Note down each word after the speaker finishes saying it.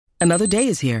Another day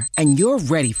is here, and you're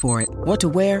ready for it. What to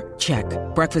wear? Check.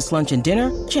 Breakfast, lunch, and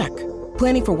dinner? Check.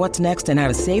 Planning for what's next and how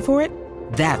to save for it?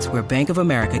 That's where Bank of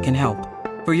America can help.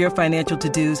 For your financial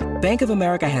to-dos, Bank of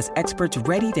America has experts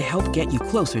ready to help get you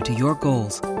closer to your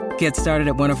goals. Get started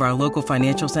at one of our local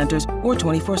financial centers or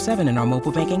 24/7 in our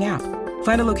mobile banking app.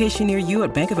 Find a location near you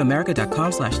at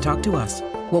bankofamerica.com/talktous.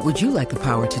 What would you like the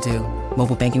power to do?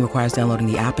 Mobile banking requires downloading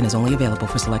the app and is only available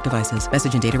for select devices.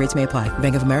 Message and data rates may apply.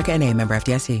 Bank of America N.A., member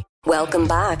FDIC. Welcome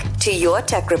back to Your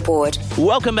Tech Report.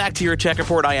 Welcome back to Your Tech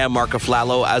Report. I am Mark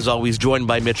Aflalo, as always, joined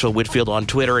by Mitchell Whitfield on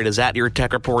Twitter. It is at Your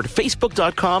Tech Report,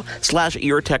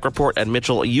 Facebook.com/Your Tech Report, and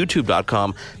Mitchell,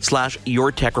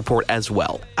 YouTube.com/Your Tech Report as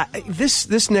well.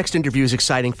 This next interview is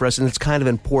exciting for us, and it's kind of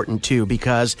important, too,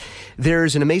 because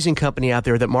there's an amazing company out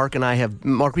there that Mark,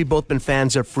 we've both been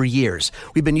fans of for years.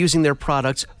 We've been using their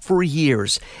products for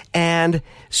years. And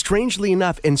strangely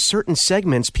enough, in certain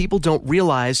segments, people don't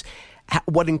realize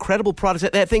what incredible products.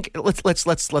 I think let's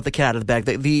let the cat out of the bag.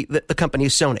 The company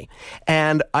is Sony,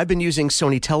 and I've been using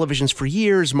Sony televisions for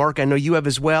years. Mark, I know you have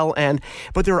as well.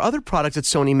 But there are other products that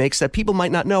Sony makes that people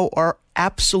might not know are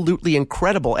absolutely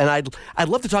incredible, and I'd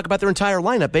love to talk about their entire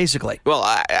lineup, basically. Well,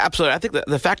 absolutely. I think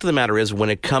the fact of the matter is, when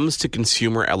it comes to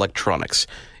consumer electronics,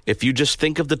 if you just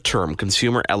think of the term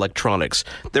consumer electronics,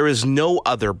 there is no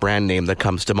other brand name that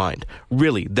comes to mind.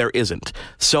 Really, there isn't.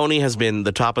 Sony has been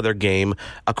the top of their game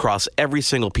across every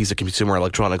single piece of consumer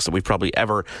electronics that we've probably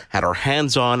ever had our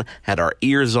hands on, had our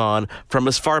ears on, from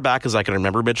as far back as I can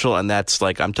remember, Mitchell, and that's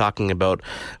like, I'm talking about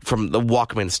from the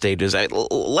Walkman stages.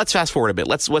 Let's fast forward a bit.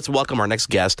 Let's welcome our next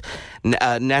guest,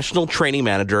 National Training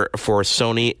Manager for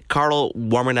Sony, Karl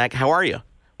Warmanek. How are you?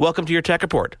 Welcome to Your Tech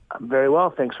Report. I'm very well.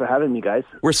 Thanks for having me, guys.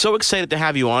 We're so excited to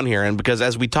have you on here, and because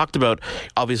as we talked about,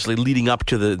 obviously leading up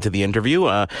to the interview,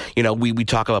 we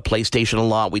talk about PlayStation a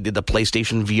lot. We did the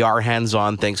PlayStation VR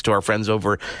hands-on thanks to our friends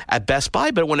over at Best Buy.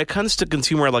 But when it comes to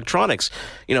consumer electronics,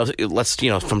 from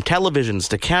televisions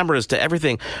to cameras to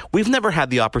everything, we've never had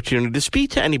the opportunity to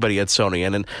speak to anybody at Sony,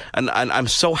 and I'm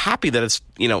so happy that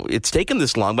it's taken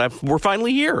this long, but we're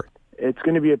finally here. It's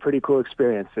going to be a pretty cool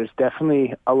experience. There's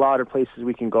definitely a lot of places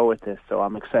we can go with this, so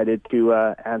I'm excited to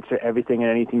answer everything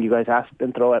and anything you guys ask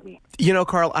and throw at me.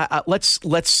 Karl, let's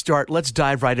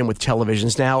dive right in with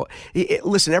televisions. Now,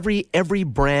 listen, every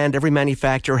brand, every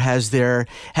manufacturer has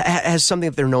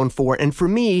something that they're known for, and for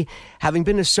me, having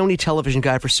been a Sony television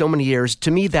guy for so many years,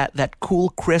 to me that cool,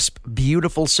 crisp,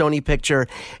 beautiful Sony picture,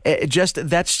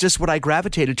 that's just what I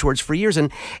gravitated towards for years.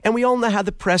 And we all know how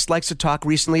the press likes to talk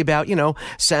recently about,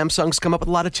 Samsung's come up with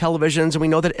a lot of televisions, and we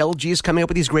know that LG is coming up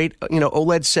with these great,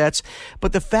 OLED sets.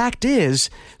 But the fact is,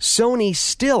 Sony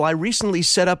still, I recently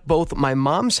set up both my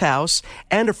mom's house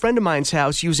and a friend of mine's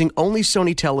house using only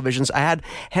Sony televisions. I had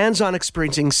hands-on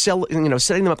experiencing, setting them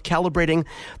up, calibrating.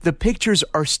 The pictures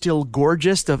are still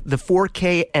gorgeous. The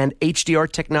 4K and HDR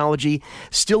technology,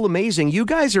 still amazing. You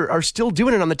guys are still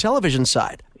doing it on the television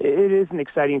side. It is an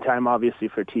exciting time, obviously,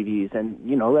 for TVs. And,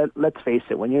 let's face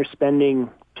it, when you're spending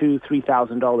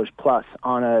 $2,000-$3,000 plus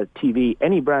on a TV,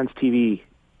 any brand's TV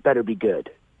better be good.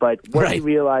 But what you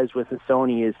realize with the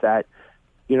Sony is that,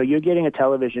 you're getting a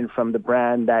television from the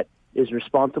brand that is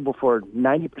responsible for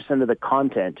 90% of the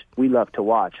content we love to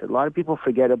watch. A lot of people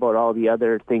forget about all the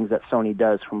other things that Sony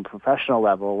does from a professional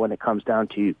level when it comes down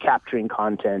to capturing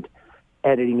content,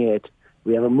 editing it.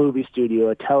 We have a movie studio,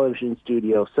 a television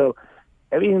studio. So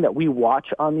everything that we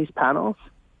watch on these panels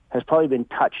has probably been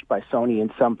touched by Sony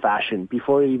in some fashion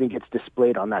before it even gets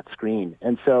displayed on that screen.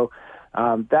 And so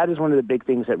that is one of the big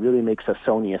things that really makes a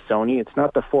Sony. It's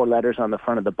not the 4 letters on the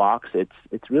front of the box.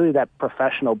 It's really that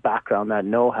professional background, that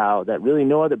know-how that really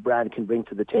no other brand can bring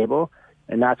to the table.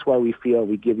 And that's why we feel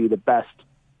we give you the best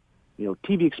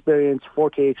TV experience,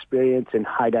 4K experience, and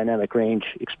high dynamic range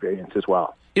experience as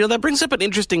well. That brings up an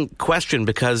interesting question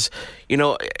because,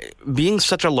 being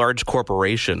such a large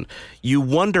corporation, you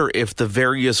wonder if the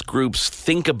various groups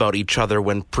think about each other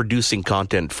when producing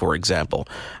content, for example.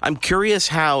 I'm curious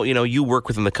how, you work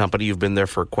within the company. You've been there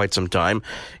for quite some time.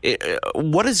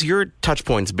 What has your touch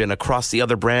points been across the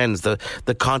other brands, the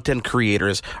content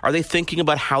creators? Are they thinking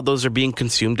about how those are being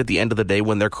consumed at the end of the day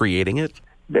when they're creating it?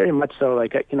 Very much so.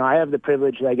 I have the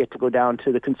privilege that I get to go down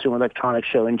to the Consumer Electronics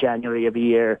Show in January of a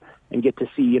year and get to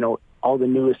see, all the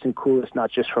newest and coolest,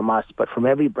 not just from us, but from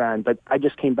every brand. But I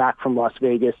just came back from Las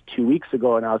Vegas 2 weeks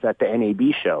ago, and I was at the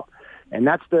NAB show. And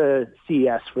that's the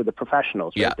CES for the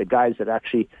professionals, right? The guys that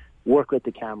actually work with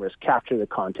the cameras, capture the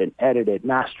content, edit it,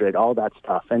 master it, all that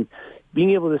stuff. And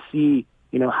being able to see,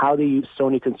 how they use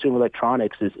Sony consumer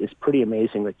electronics is pretty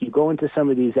amazing. Like, you go into some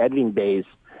of these editing bays,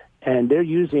 and they're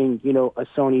using, a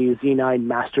Sony Z9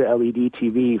 Master LED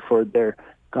TV for their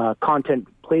content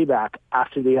playback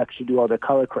after they actually do all their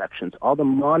color corrections. All the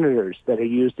monitors that are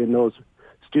used in those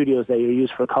studios that are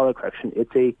used for color correction,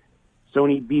 it's a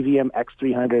Sony BVM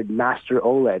X300 Master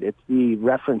OLED. It's the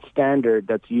reference standard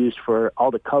that's used for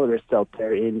all the colorists out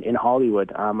there in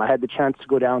Hollywood. I had the chance to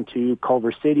go down to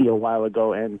Culver City a while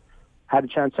ago and had a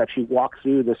chance to actually walk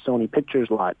through the Sony Pictures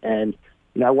lot. And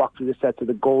I walked through the sets of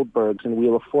the Goldbergs and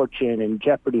Wheel of Fortune and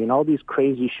Jeopardy and all these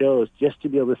crazy shows just to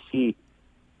be able to see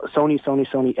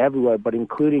Sony everywhere, but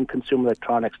including consumer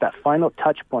electronics. That final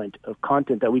touch point of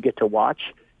content that we get to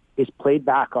watch is played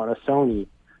back on a Sony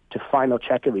to final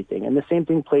check everything. And the same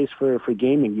thing plays for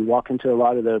gaming. You walk into a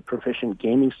lot of the proficient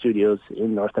gaming studios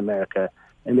in North America,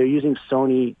 and they're using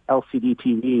Sony LCD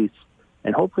TVs,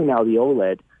 and hopefully now the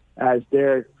OLED, as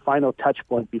their final touch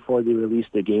point before they release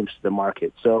their games to the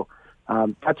market. So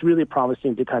that's really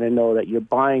promising to kind of know that you're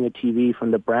buying a TV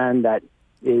from the brand that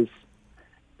is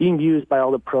being used by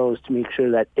all the pros to make sure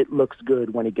that it looks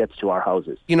good when it gets to our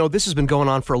houses. This has been going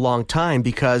on for a long time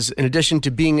because in addition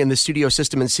to being in the studio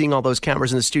system and seeing all those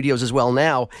cameras in the studios as well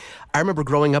now, I remember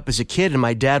growing up as a kid and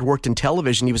my dad worked in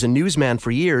television. He was a newsman for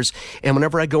years. And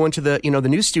whenever I go into the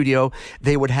news studio,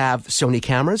 they would have Sony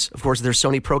cameras. Of course, there's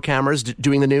Sony Pro cameras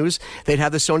doing the news. They'd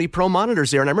have the Sony Pro monitors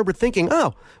there. And I remember thinking,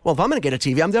 oh, well, if I'm going to get a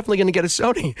TV, I'm definitely going to get a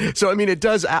Sony. So,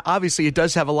 it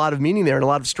does have a lot of meaning there and a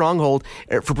lot of stronghold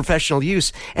for professional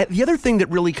use. And the other thing that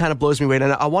really kind of blows me away, and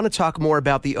I want to talk more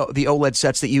about the OLED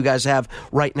sets that you guys have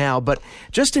right now, but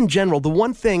just in general, the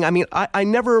one thing,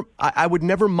 I would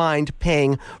never mind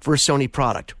paying for a Sony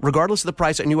product. Regardless of the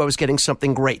price, I knew I was getting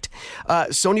something great.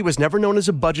 Sony was never known as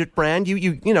a budget brand. You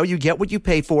get what you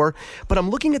pay for, but I'm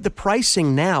looking at the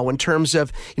pricing now in terms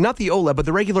of, not the OLED, but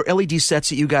the regular LED sets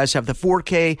that you guys have, the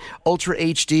 4K, Ultra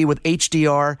HD with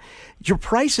HDR. Your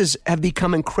prices have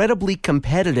become incredibly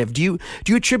competitive. Do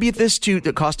you attribute this to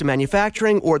the cost of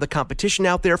manufacturing or the competition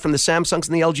out there from the Samsungs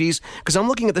and the LGs? Because I'm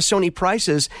looking at the Sony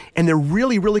prices, and they're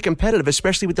really, really competitive,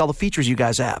 especially with all the features you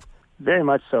guys have. Very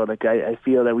much so. I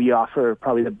feel that we offer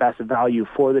probably the best value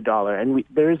for the dollar, and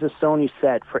there is a Sony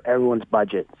set for everyone's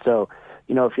budget. So,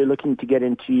 if you're looking to get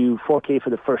into 4K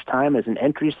for the first time as an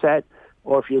entry set,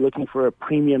 or if you're looking for a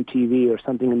premium TV or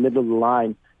something in the middle of the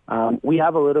line, we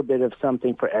have a little bit of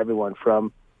something for everyone,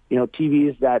 from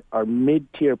TVs that are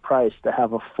mid-tier priced that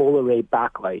have a full array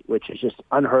backlight, which is just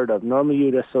unheard of. Normally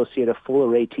you'd associate a full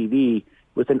array TV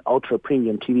with an ultra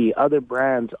premium TV. Other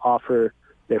brands offer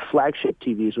their flagship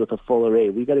TVs with a full array.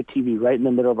 We got a TV right in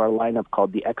the middle of our lineup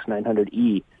called the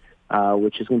X900E,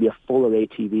 which is going to be a full array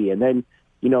TV. And then,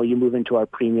 you move into our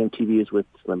premium TVs with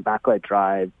slim backlight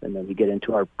drives, and then we get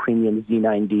into our premium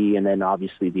Z9D, and then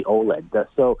obviously the OLED.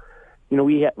 So,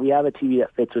 we have a TV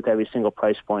that fits with every single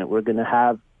price point. We're going to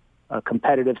have a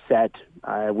competitive set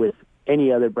with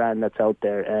any other brand that's out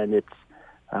there, and it's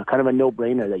kind of a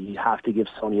no-brainer that you have to give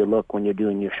Sony a look when you're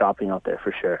doing your shopping out there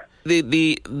for sure.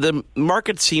 The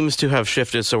market seems to have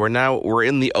shifted, so we're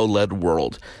in the OLED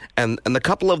world, and a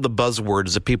couple of the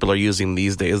buzzwords that people are using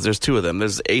these days, there's two of them.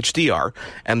 There's HDR,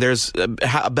 and there's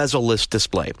a bezel-less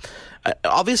display.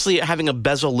 Obviously, having a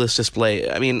bezel-less display,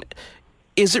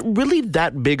 is it really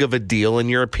that big of a deal, in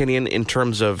your opinion, in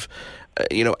terms of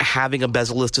having a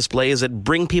bezel-less display? Does it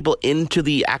bring people into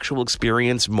the actual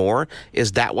experience more?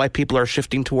 Is that why people are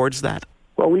shifting towards that?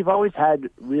 Well, we've always had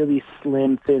really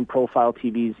slim, thin profile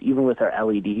TVs, even with our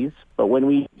LEDs. But when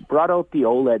we brought out the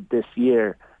OLED this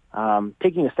year,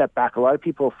 taking a step back, a lot of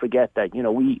people forget that,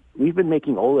 we've been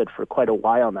making OLED for quite a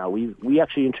while now. We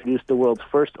actually introduced the world's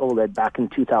first OLED back in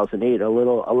 2008, a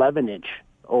little 11-inch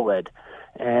OLED.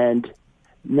 And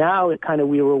now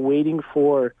we were waiting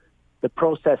for the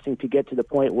processing to get to the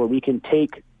point where we can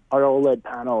take our OLED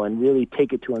panel and really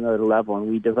take it to another level. And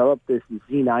we developed this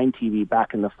Z9 TV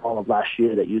back in the fall of last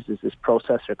year that uses this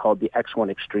processor called the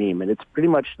X1 Extreme. And it's pretty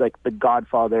much like the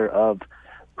godfather of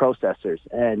processors.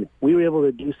 And we were able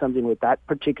to do something with that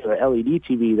particular LED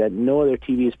TV that no other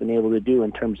TV has been able to do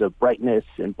in terms of brightness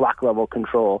and black level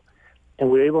control.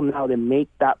 And we're able now to make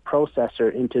that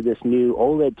processor into this new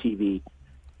OLED TV.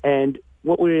 And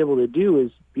what we're able to do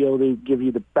is be able to give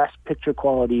you the best picture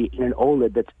quality in an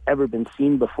OLED that's ever been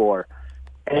seen before,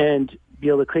 and be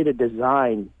able to create a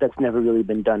design that's never really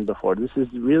been done before. This is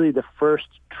really the first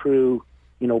true,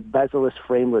 bezel-less,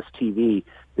 frameless TV.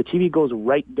 The TV goes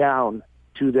right down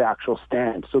to the actual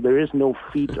stand, so there is no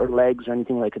feet or legs or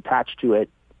anything like attached to it.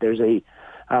 There's a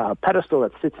pedestal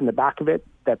that sits in the back of it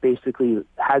that basically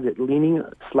has it leaning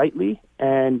slightly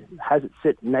and has it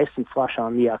sit nice and flush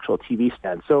on the actual TV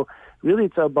stand. So really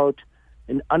it's about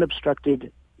an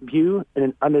unobstructed view and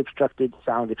an unobstructed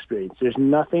sound experience. There's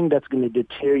nothing that's going to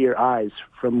deter your eyes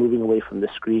from moving away from the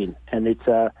screen. And it's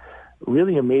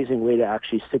really amazing way to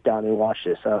actually sit down and watch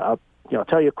this. I'll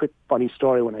tell you a quick funny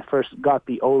story. When I first got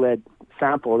the OLED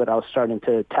sample that I was starting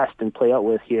to test and play out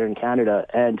with here in Canada,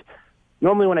 and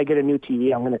normally when I get a new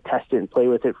TV, I'm going to test it and play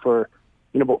with it for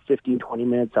about 15, 20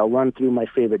 minutes. I'll run through my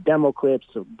favorite demo clips,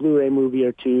 a Blu-ray movie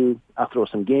or two. I'll throw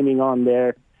some gaming on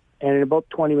there. And in about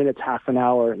 20 minutes, half an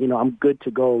hour, I'm good to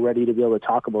go, ready to be able to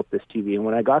talk about this TV. And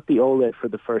when I got the OLED for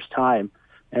the first time,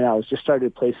 and I was just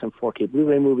started to play some 4K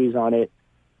Blu-ray movies on it,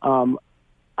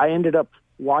 I ended up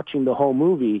watching the whole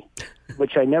movie,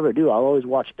 which I never do. I'll always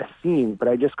watch a scene, but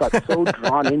I just got so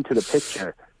drawn into the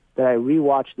picture that I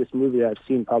rewatched this movie that I've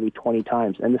seen probably 20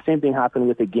 times. And the same thing happened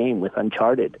with a game, with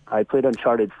Uncharted. I played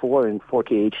Uncharted 4 in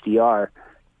 4K HDR,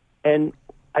 and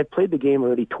I played the game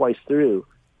already twice through.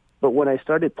 But when I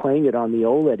started playing it on the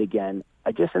OLED again,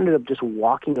 I just ended up just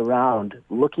walking around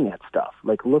looking at stuff,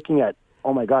 like looking at,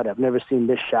 oh my God, I've never seen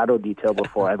this shadow detail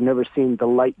before. I've never seen the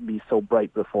light be so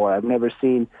bright before. I've never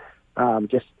seen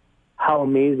just how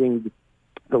amazing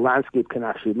the landscape can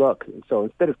actually look. And so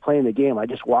instead of playing the game, I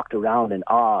just walked around in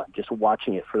awe, just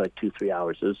watching it for like 2-3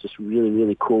 hours. It was just a really,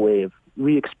 really cool way of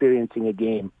re-experiencing a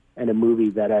game and a movie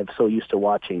that I'm so used to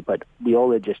watching. But the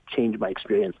OLED just changed my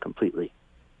experience completely.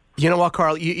 You know what,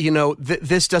 Carl?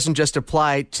 This doesn't just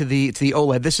apply to the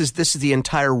OLED. This is the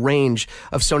entire range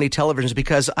of Sony televisions,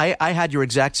 because I had your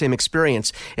exact same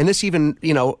experience. And this even,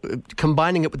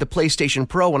 combining it with the PlayStation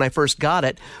Pro when I first got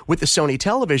it with the Sony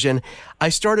television, I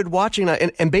started watching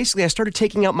and basically I started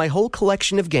taking out my whole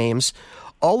collection of games,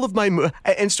 all of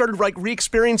and started like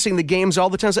re-experiencing the games all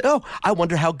the time. It's like, oh, I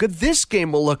wonder how good this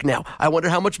game will look now. I wonder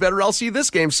how much better I'll see this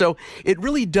game. So it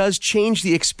really does change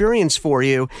the experience for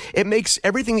you. It makes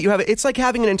everything that you have, it's like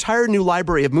having an entire new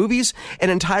library of movies,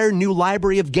 an entire new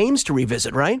library of games to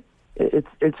revisit, right?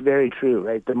 It's very true,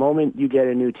 right? The moment you get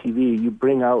a new TV, you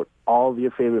bring out all of your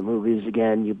favorite movies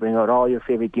again. You bring out all your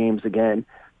favorite games again.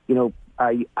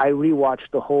 I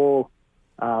rewatched the whole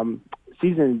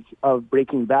seasons of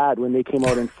Breaking Bad when they came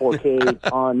out in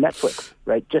 4K on Netflix,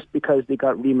 right? Just because they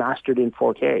got remastered in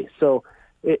 4K. So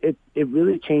it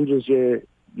really changes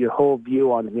your whole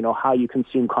view on, how you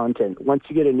consume content. Once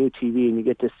you get a new TV and you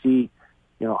get to see,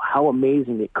 how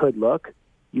amazing it could look,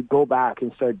 you go back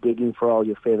and start digging for all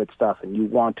your favorite stuff, and you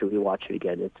want to rewatch it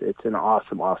again. It's an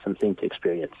awesome, awesome thing to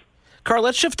experience. Carl,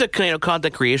 let's shift to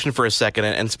content creation for a second,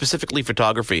 and specifically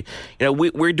photography.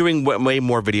 We're doing way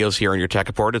more videos here on your Tech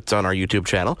Report. It's on our YouTube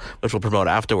channel, which we'll promote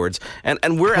afterwards.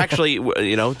 And we're actually,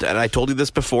 and I told you this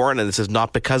before, and this is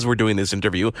not because we're doing this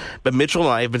interview, but Mitchell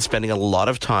and I have been spending a lot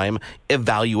of time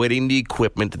evaluating the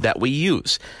equipment that we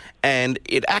use. And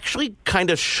it actually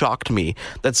kind of shocked me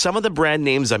that some of the brand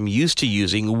names I'm used to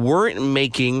using weren't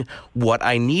making what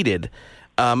I needed,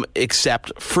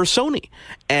 except for Sony.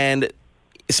 And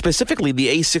specifically, the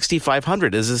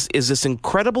A6500 is this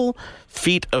incredible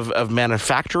feat of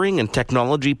manufacturing and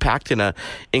technology packed in an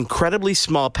incredibly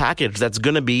small package that's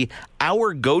going to be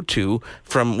our go-to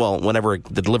from, whenever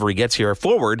the delivery gets here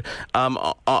forward,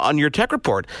 on your Tech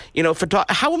Report.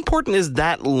 How important is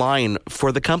that line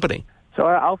for the company? So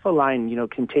our Alpha line,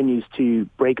 continues to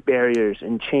break barriers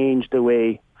and change the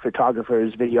way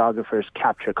photographers, videographers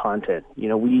capture content.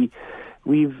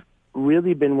 We've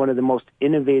really been one of the most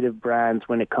innovative brands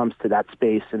when it comes to that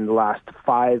space in the last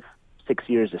 5-6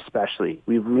 years especially.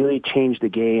 We've really changed the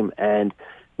game, and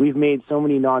we've made so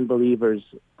many non-believers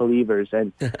believers.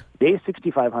 And the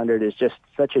A6500 is just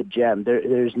such a gem.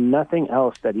 There's nothing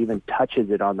else that even touches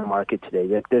it on the market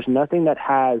today. There's nothing that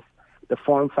has the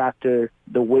form factor,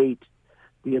 the weight,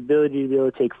 the ability to be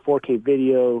able to take 4K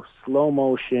video, slow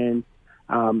motion,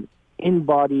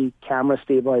 in-body camera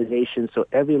stabilization, so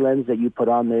every lens that you put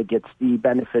on there gets the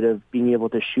benefit of being able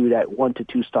to shoot at 1 to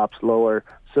 2 stops lower.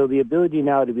 So the ability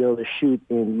now to be able to shoot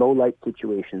in low-light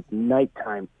situations,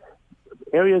 nighttime,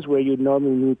 areas where you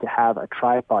normally need to have a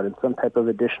tripod and some type of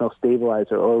additional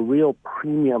stabilizer or a real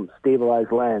premium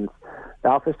stabilized lens, the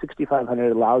Alpha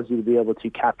 6500 allows you to be able to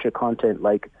capture content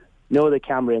like no other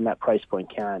camera in that price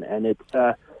point can. And it's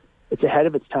ahead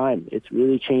of its time. It's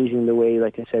really changing the way,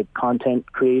 like I said,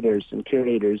 content creators and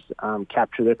curators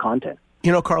capture their content.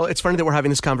 Carl, it's funny that we're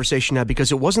having this conversation now,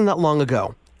 because it wasn't that long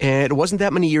ago, and it wasn't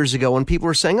that many years ago, when people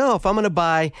were saying, oh, if I'm going to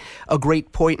buy a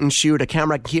great point and shoot, a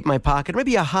camera I can keep in my pocket,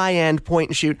 maybe a high-end point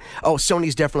and shoot, oh,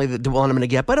 Sony's definitely the one I'm going to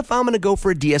get. But if I'm going to go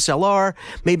for a DSLR,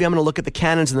 maybe I'm going to look at the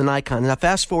Canons and the Nikons. Now,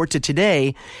 fast forward to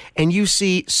today, and you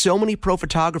see so many pro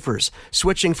photographers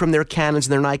switching from their Canons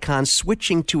and their Nikons,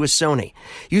 switching to a Sony.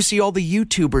 You see all the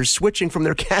YouTubers switching from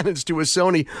their Canons to a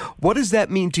Sony. What does that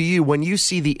mean to you when you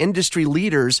see the industry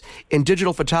leaders in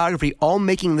digital photography all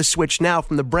making the switch now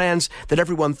from the brands that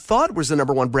everyone thought was the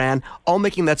number one brand, all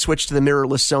making that switch to the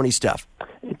mirrorless Sony stuff?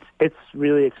 It's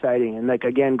really exciting. And like,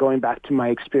 again, going back to my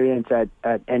experience at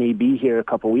NEB here a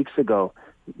couple weeks ago,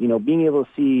 being able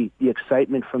to see the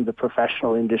excitement from the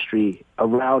professional industry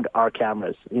around our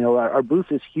cameras. Our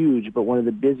booth is huge, but one of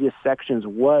the busiest sections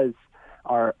was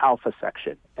our Alpha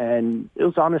section. And it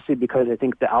was honestly because I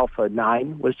think the Alpha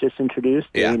 9 was just introduced,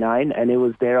 the A9, and it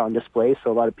was there on display,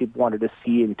 so a lot of people wanted to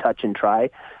see and touch and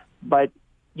try. But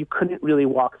you couldn't really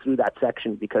walk through that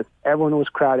section because everyone was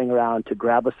crowding around to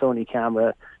grab a Sony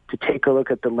camera, to take a look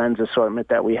at the lens assortment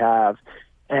that we have,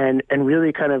 and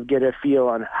really kind of get a feel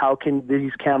on how can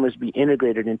these cameras be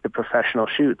integrated into professional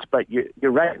shoots. But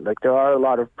you're right, like there are a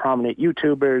lot of prominent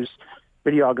YouTubers,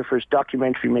 videographers,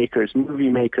 documentary makers, movie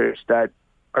makers that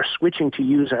are switching to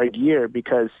use our gear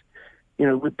because,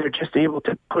 they're just able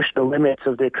to push the limits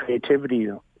of their creativity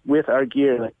with our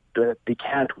gear like they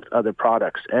can't with other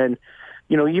products. And,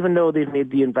 even though they've made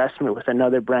the investment with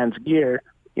another brand's gear,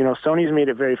 Sony's made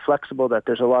it very flexible that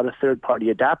there's a lot of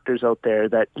third-party adapters out there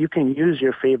that you can use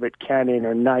your favorite Canon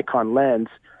or Nikon lens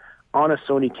on a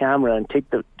Sony camera and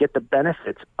get the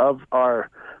benefits of our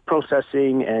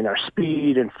processing and our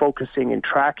speed and focusing and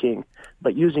tracking,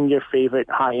 but using your favorite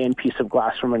high-end piece of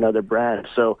glass from another brand.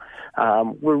 So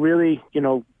we're really,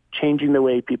 changing the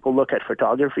way people look at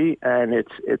photography, and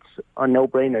it's a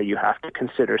no-brainer. You have to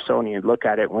consider Sony and look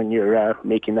at it when you're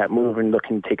making that move and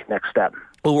looking to take the next step.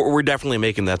 Well, we're definitely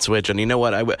making that switch. And you know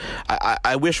what?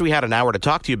 I wish we had an hour to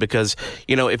talk to you because,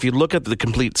 if you look at the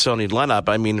complete Sony lineup,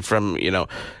 I mean, from,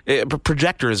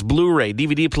 projectors, Blu-ray,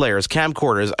 DVD players,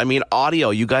 camcorders, I mean,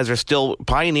 audio, you guys are still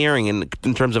pioneering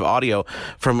in terms of audio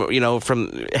from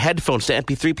headphones to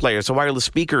MP3 players to wireless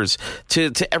speakers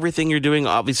to everything you're doing,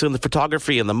 obviously, in the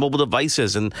photography and the mobile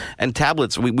devices and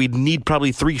tablets. We'd need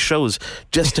probably 3 shows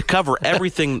just to cover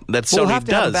everything that Sony does. We'll have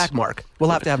to have him back, Mark.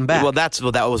 We'll have to have him back. Well,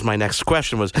 that was my next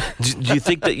question. Was do you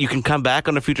think that you can come back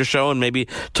on a future show and maybe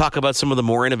talk about some of the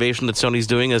more innovation that Sony's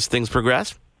doing as things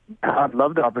progress? I'd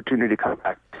love the opportunity to come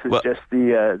back. This is just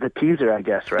the teaser, I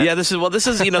guess, right? Yeah, this is what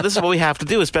we have to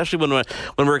do, especially when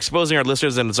we're exposing our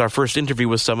listeners and it's our first interview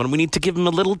with someone. We need to give them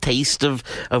a little taste of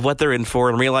what they're in for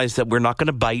and realize that we're not going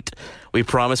to bite. We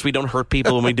promise we don't hurt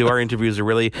people when we do our interviews.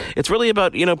 It's really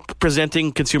about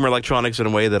presenting consumer electronics in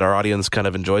a way that our audience kind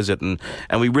of enjoys it, and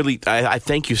we really I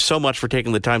thank you so much for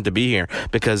taking the time to be here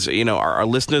because our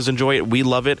listeners enjoy it, we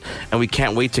love it, and we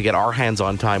can't wait to get our hands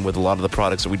on time with a lot of the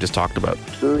products that we just talked about.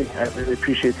 Absolutely. I really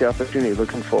appreciate the opportunity.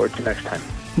 Looking forward to next time.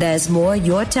 There's more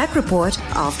Your Tech Report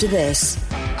after this.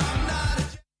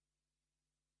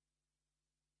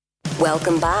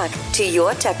 Welcome back to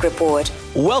Your Tech Report.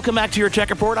 Welcome back to Your Tech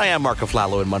Report. I am Mark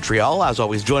Aflalo in Montreal. As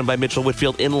always, joined by Mitchell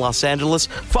Whitfield in Los Angeles.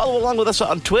 Follow along with us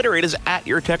on Twitter. It is at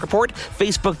Your Tech Report.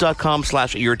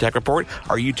 Facebook.com/Your Tech Report.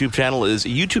 Our YouTube channel is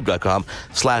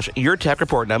YouTube.com/Your Tech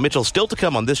Report. Now, Mitchell, still to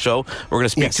come on this show, we're going to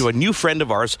speak to a new friend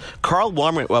of ours, Carl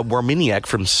Warminiak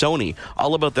from Sony,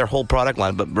 all about their whole product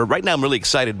line. But right now, I'm really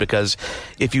excited because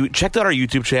if you checked out our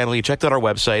YouTube channel, you checked out our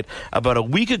website, about a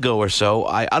week ago or so,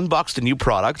 I unboxed a new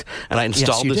product and I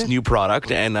installed this new product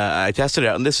and I tested it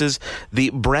out. And this is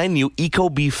the brand new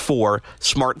Ecobee 4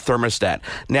 smart thermostat.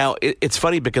 Now, it's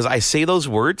funny because I say those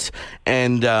words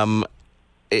and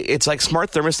it's like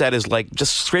smart thermostat is like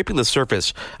just scraping the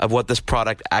surface of what this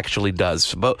product actually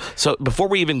does. So before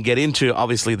we even get into,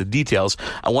 obviously, the details,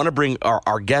 I want to bring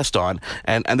our guest on.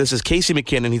 And this is Casey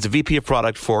McKinnon. He's a VP of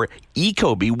product for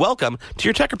Ecobee. Welcome to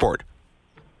Your Tech Report.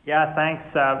 Yeah, thanks.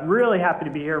 Really happy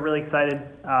to be here. Really excited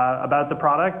about the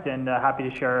product and happy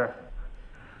to share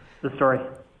the story.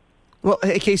 Well,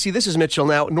 hey, Casey, this is Mitchell.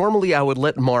 Now, normally I would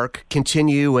let Mark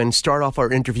continue and start off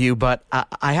our interview, but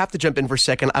I have to jump in for a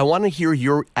second. I want to hear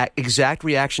your exact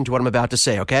reaction to what I'm about to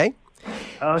say, okay?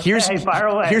 Okay, fire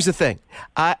away. Here's the thing.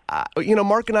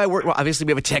 Mark and I obviously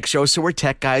we have a tech show, so we're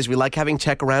tech guys. We like having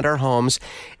tech around our homes.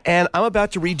 And I'm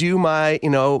about to redo my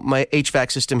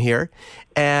HVAC system here.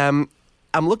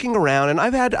 I'm looking around, and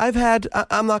I've had,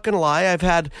 I'm not going to lie, I've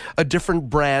had a different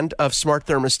brand of smart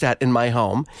thermostat in my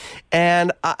home,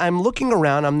 and I'm looking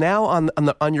around. I'm now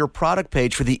on your product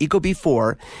page for the Ecobee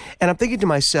 4, and I'm thinking to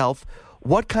myself,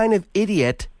 what kind of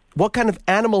idiot, what kind of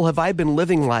animal have I been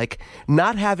living like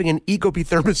not having an Ecobee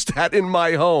thermostat in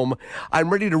my home? I'm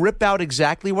ready to rip out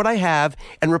exactly what I have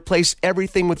and replace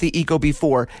everything with the Ecobee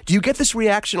 4. Do you get this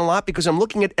reaction a lot? Because I'm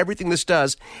looking at everything this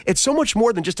does. It's so much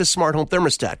more than just a smart home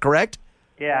thermostat, correct?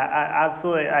 Yeah,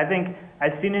 absolutely. I think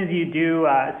as soon as you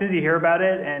hear about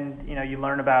it and you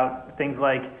learn about things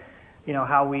like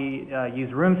how we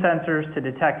use room sensors to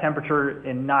detect temperature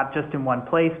in not just in one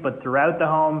place, but throughout the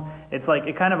home. It's like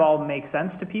it kind of all makes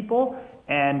sense to people.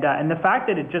 And the fact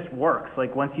that it just works,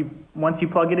 like once you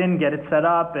plug it in, get it set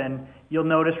up, and you'll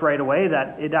notice right away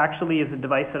that it actually is a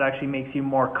device that actually makes you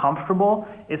more comfortable.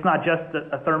 It's not just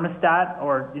a thermostat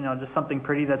or just something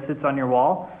pretty that sits on your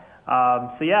wall.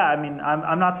 So yeah, I mean,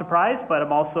 I'm not surprised, but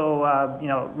I'm also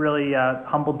really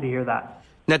humbled to hear that.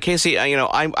 Now, Casey,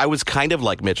 I was kind of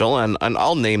like Mitchell, and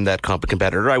I'll name that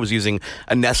competitor. I was using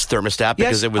a Nest thermostat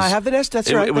because I have the Nest.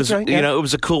 That's right. It was, that's right. Yeah. It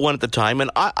was a cool one at the time,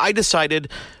 and I decided,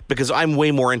 because I'm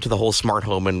way more into the whole smart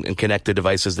home and connected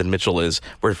devices than Mitchell is.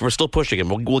 We're still pushing him.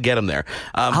 We'll get him there.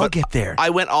 I'll get there. I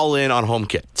went all in on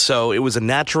HomeKit, so it was a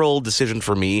natural decision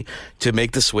for me to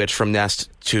make the switch from Nest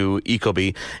to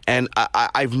Ecobee, and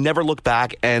I've never looked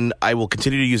back, and I will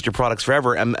continue to use your products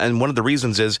forever. And one of the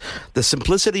reasons is the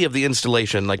simplicity of the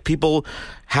installation. Like, people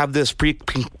have this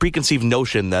preconceived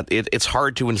notion that it's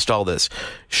hard to install this.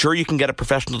 Sure, you can get a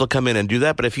professional to come in and do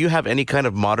that, but if you have any kind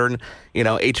of modern,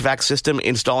 HVAC system,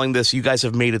 installing this, you guys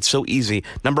have made it so easy.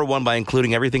 Number one, by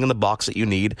including everything in the box that you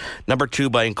need. Number two,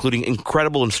 by including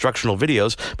incredible instructional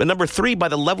videos. But number three, by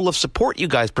the level of support you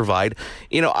guys provide.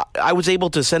 I was able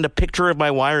to send a picture of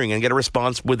my wiring and get a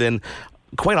response within,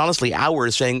 quite honestly,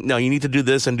 hours, saying, no, you need to do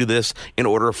this and do this in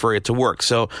order for it to work.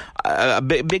 So a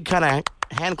big kind of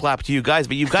hand clap to you guys,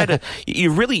 but you've got to,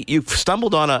 you've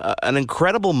stumbled on an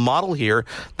incredible model here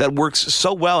that works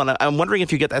so well. And I'm wondering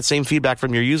if you get that same feedback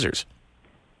from your users.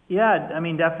 Yeah, I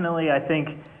mean, definitely. I think,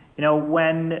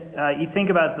 when you think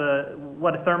about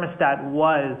what a thermostat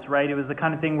was, right, it was the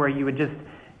kind of thing where you would just,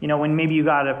 when maybe you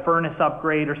got a furnace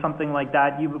upgrade or something like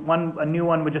that, a new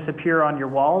one would just appear on your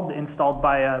wall, installed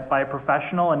by a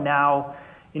professional. And now,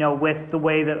 with the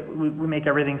way that we make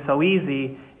everything so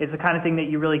easy, it's the kind of thing that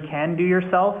you really can do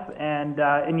yourself. And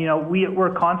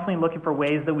we're constantly looking for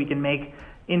ways that we can make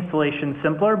installation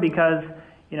simpler, because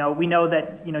we know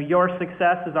that your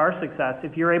success is our success.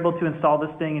 If you're able to install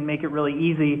this thing and make it really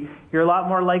easy, you're a lot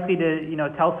more likely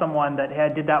to tell someone that, hey, I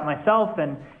did that myself.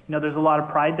 And there's a lot of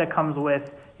pride that comes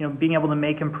with being able to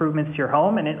make improvements to your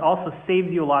home, and it also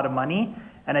saves you a lot of money.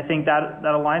 And I think that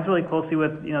aligns really closely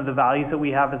with the values that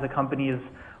we have as a company. Is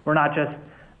we're not just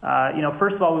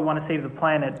first of all, we want to save the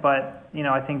planet, but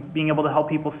I think being able to help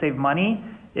people save money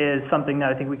is something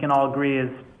that I think we can all agree is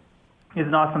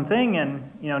an awesome thing.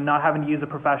 And not having to use a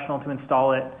professional to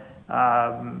install it,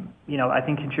 I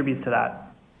think contributes to that.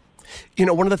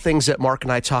 One of the things that Mark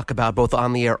and I talk about both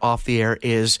on the air, off the air,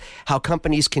 is how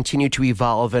companies continue to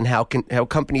evolve and how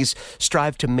companies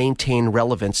strive to maintain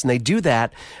relevance. And they do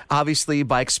that, obviously,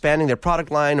 by expanding their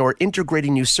product line or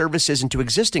integrating new services into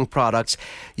existing products.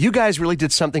 You guys really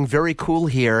did something very cool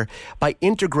here by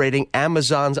integrating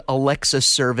Amazon's Alexa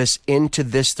service into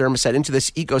this thermostat, into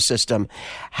this ecosystem.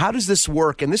 How does this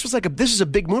work? And this is a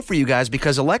big move for you guys,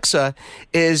 because Alexa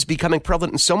is becoming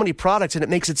prevalent in so many products, and it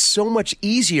makes it so much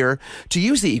easier to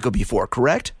use the Ecobee 4,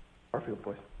 correct?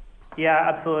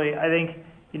 Yeah, absolutely. I think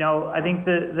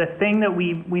the thing that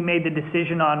we made the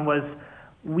decision on was,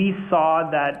 we saw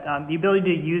that the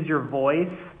ability to use your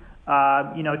voice,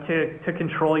 to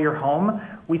control your home,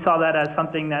 we saw that as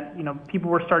something that people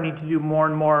were starting to do more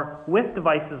and more with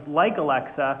devices like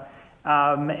Alexa,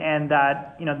 and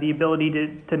that the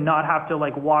ability to not have to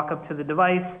walk up to the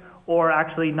device, or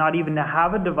actually not even to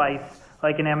have a device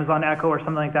like an Amazon Echo or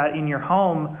something like that in your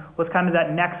home, was kind of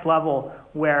that next level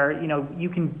where you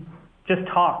can just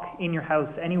talk in your house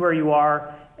anywhere you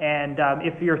are, and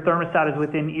if your thermostat is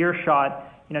within earshot,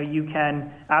 you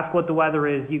can ask what the weather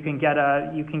is. You can get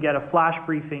a flash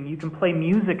briefing. You can play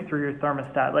music through your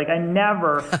thermostat.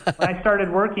 When I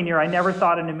started working here, I never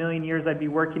thought in a million years I'd be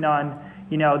working on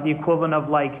the equivalent of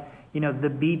the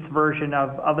Beats version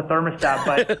of a thermostat.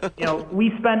 But, we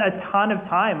spent a ton of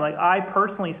time, I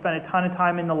personally spent a ton of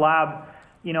time in the lab,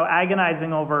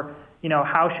 agonizing over,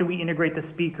 how should we integrate the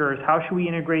speakers? How should we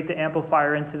integrate the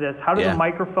amplifier into this? How do the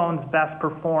microphones best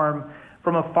perform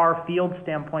from a far field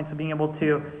standpoint, so being able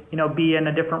to, be in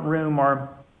a different room, or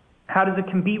how does it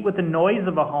compete with the noise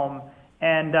of a home?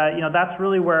 And, that's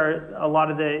really where a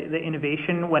lot of the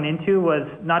innovation went into, was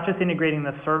not just integrating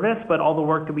the service, but all the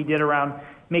work that we did around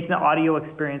making the audio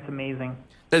experience amazing.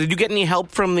 Now, did you get any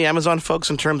help from the Amazon folks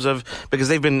in terms of, because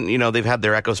they've been, they've had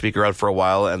their Echo speaker out for a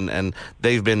while, and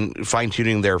they've been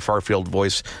fine-tuning their far-field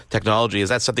voice technology. Is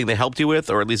that something they helped you with,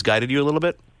 or at least guided you a little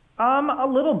bit? A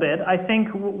little bit. I think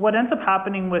what ends up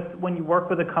happening when you work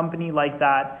with a company like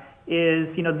that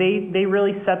is, they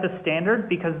really set the standard,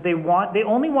 because they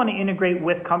only want to integrate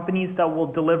with companies that will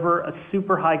deliver a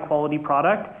super high quality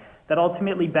product that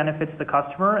ultimately benefits the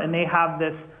customer, and they have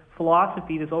this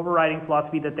philosophy, this overriding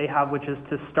philosophy that they have, which is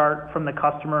to start from the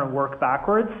customer and work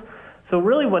backwards. So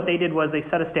really what they did was they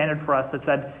set a standard for us that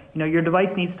said, your device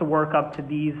needs to work up to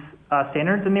these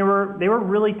standards, and they were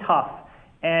really tough.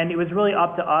 And it was really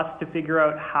up to us to figure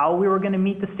out how we were going to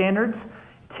meet the standards.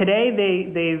 Today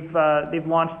they've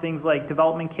launched things like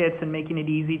development kits and making it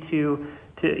easier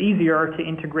to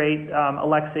integrate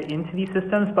Alexa into these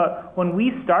systems. But when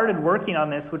we started working on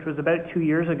this, which was about 2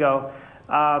 years ago,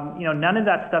 none of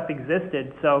that stuff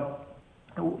existed. So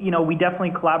we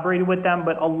definitely collaborated with them,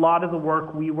 but a lot of the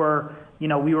work we were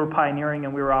pioneering,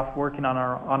 and we were off working on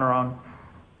our own.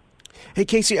 Hey,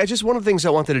 Casey, one of the things I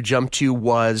wanted to jump to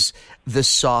was the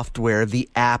software, the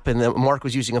app, and Mark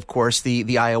was using, of course, the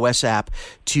iOS app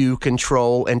to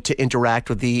control and to interact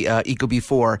with the Ecobee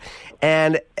 4.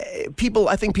 And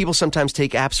I think people sometimes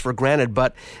take apps for granted,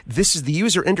 but this is the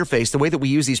user interface, the way that we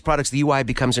use these products, the UI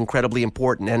becomes incredibly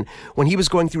important. And when he was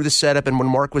going through the setup and when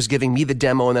Mark was giving me the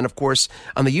demo, and then, of course,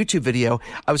 on the YouTube video,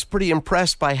 I was pretty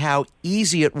impressed by how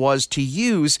easy it was to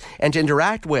use and to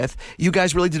interact with. You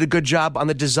guys really did a good job on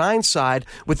the design side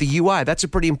with the UI. That's a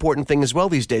pretty important thing as well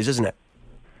these days, isn't it?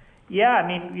 Yeah, I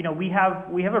mean, we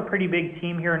have a pretty big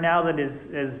team here now that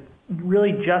is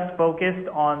really just focused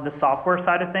on the software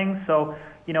side of things. So,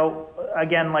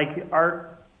 again, like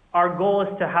our goal is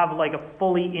to have like a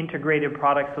fully integrated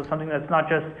product, so something that's not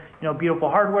just beautiful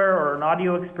hardware or an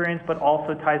audio experience, but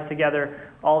also ties together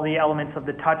all the elements of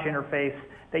the touch interface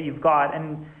that you've got.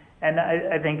 And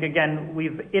I think, again,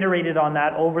 we've iterated on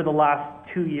that over the last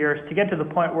 2 years to get to the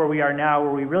point where we are now,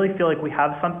 where we really feel like we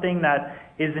have something that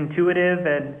is intuitive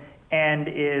and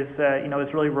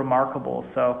is really remarkable.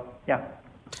 So, yeah.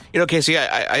 Casey,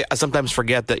 I sometimes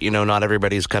forget that, not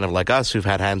everybody's kind of like us who've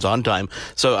had hands-on time.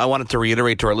 So I wanted to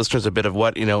reiterate to our listeners a bit of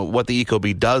what the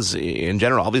Ecobee does in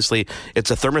general. Obviously, it's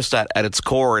a thermostat at its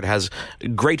core. It has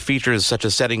great features such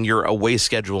as setting your away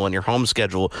schedule and your home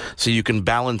schedule so you can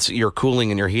balance your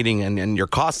cooling and your heating and your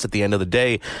costs at the end of the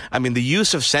day. I mean, the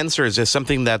use of sensors is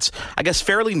something that's, I guess,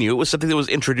 fairly new. It was something that was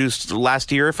introduced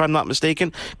last year, if I'm not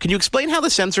mistaken. Can you explain how the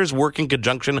sensors work in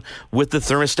conjunction with the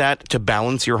thermostat to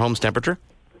balance your home's temperature?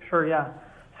 Sure, yeah.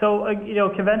 So,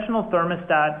 conventional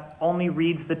thermostat only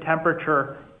reads the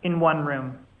temperature in one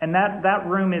room, and that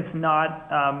room is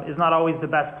not always the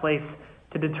best place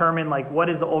to determine like what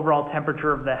is the overall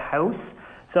temperature of the house.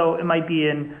 So it might be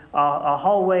in a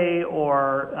hallway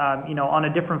or on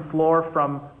a different floor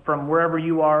from wherever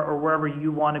you are or wherever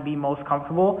you want to be most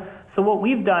comfortable. So what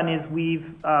we've done is we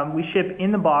ship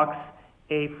in the box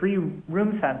a free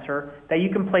room sensor that you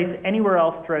can place anywhere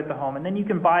else throughout the home, and then you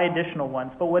can buy additional ones.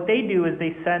 But what they do is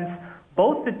they sense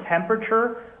both the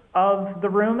temperature of the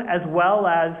room as well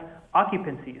as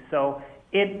occupancy. So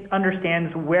it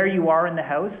understands where you are in the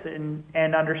house and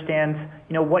understands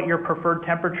what your preferred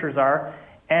temperatures are,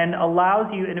 and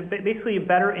allows you, and it basically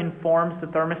better informs the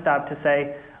thermostat to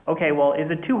say, okay, well, is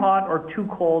it too hot or too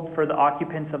cold for the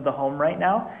occupants of the home right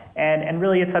now? And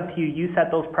really it's up to you. You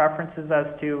set those preferences as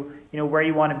to, where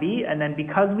you want to be. And then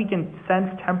because we can sense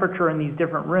temperature in these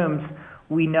different rooms,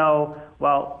 we know,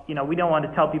 well, we don't want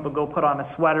to tell people go put on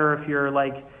a sweater if you're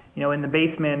like, in the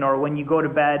basement, or when you go to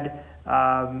bed,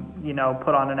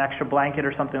 put on an extra blanket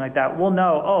or something like that. We'll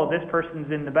know, oh, this person's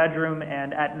in the bedroom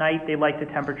and at night they like the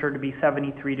temperature to be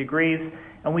 73 degrees.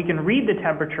 And we can read the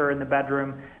temperature in the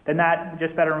bedroom, then that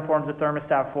just better informs the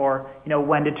thermostat for,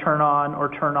 when to turn on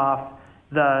or turn off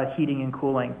the heating and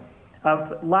cooling.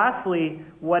 Lastly,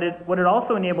 what it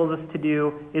also enables us to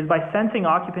do is by sensing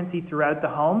occupancy throughout the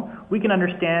home, we can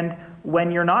understand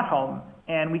when you're not home,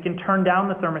 and we can turn down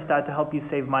the thermostat to help you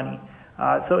save money.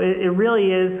 So it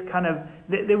really is kind of,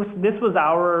 this was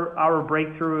our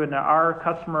breakthrough and our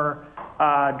customer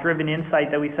driven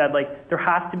insight that we said, like, there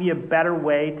has to be a better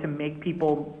way to make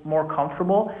people more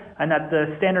comfortable, and that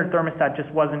the standard thermostat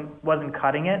just wasn't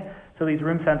cutting it. So these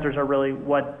room sensors are really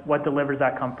what delivers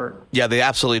that comfort. Yeah, they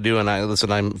absolutely do. And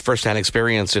I'm firsthand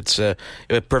experience. It's a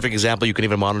perfect example. You can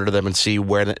even monitor them and see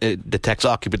where it detects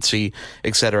occupancy,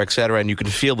 et cetera, and you can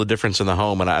feel the difference in the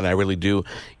home. And I really do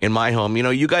in my home.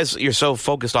 You guys, you're so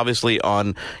focused, obviously,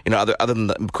 on other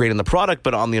than creating the product,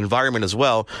 but on the environment as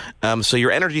well. So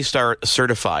you're Energy Star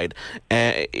certified.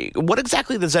 What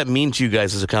exactly does that mean to you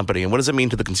guys as a company, and what does it mean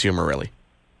to the consumer, really?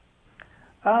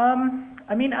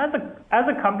 I mean, as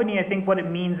a company, I think what it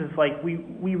means is like we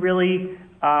really,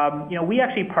 we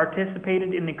actually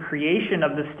participated in the creation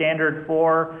of the standard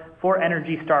for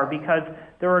Energy Star, because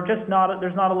there's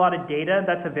not a lot of data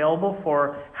that's available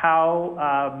for how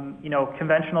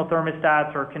conventional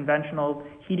thermostats or conventional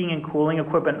heating and cooling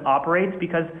equipment operates,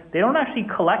 because they don't actually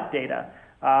collect data.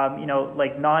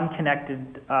 like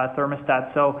non-connected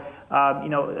thermostats. So,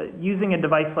 using a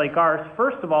device like ours,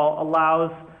 first of all,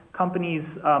 allows companies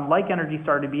like Energy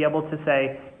Star to be able to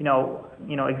say,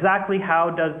 exactly how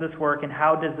does this work and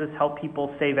how does this help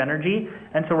people save energy?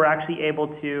 And so we're actually able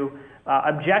to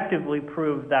objectively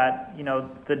prove that,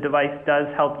 the device does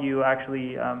help you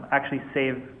actually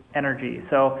save energy.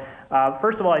 So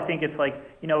first of all, I think it's like,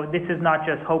 this is not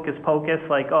just hocus pocus,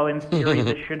 like, oh, in theory,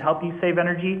 this should help you save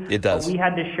energy. It does. But we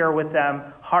had to share with them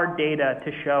hard data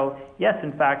to show, yes,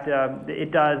 in fact,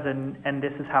 it does, and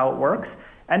this is how it works.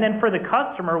 And then for the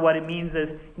customer, what it means is,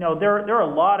 there are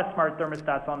a lot of smart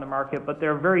thermostats on the market, but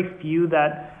there are very few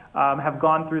that have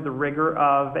gone through the rigor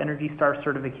of Energy Star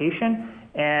certification.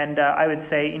 And I would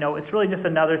say, it's really just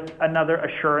another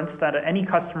assurance that any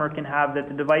customer can have that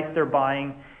the device they're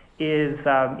buying is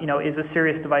a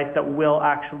serious device that will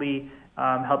actually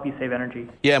help you save energy.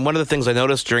 Yeah, and one of the things I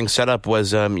noticed during setup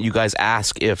was you guys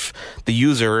ask if the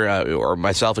user, or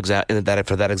myself for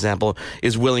that example,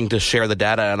 is willing to share the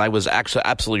data, and I was actually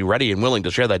absolutely ready and willing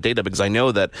to share that data because I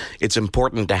know that it's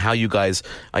important to how you guys,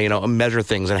 measure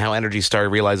things and how Energy Star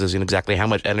realizes exactly how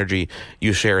much energy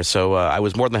you share. So I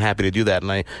was more than happy to do that,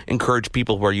 and I encourage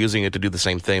people who are using it to do the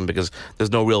same thing because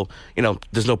there's no real,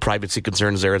 there's no privacy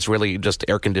concerns there. It's really just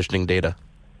air conditioning data.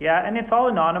 Yeah, and it's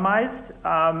all anonymized,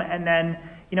 and then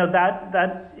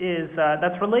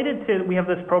that's related to. We have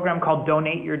this program called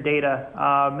Donate Your Data,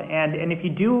 and if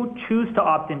you do choose to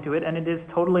opt into it, and it is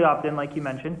totally opt-in, like you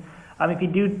mentioned, if you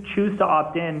do choose to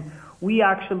opt in, we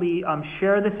actually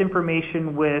share this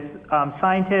information with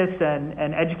scientists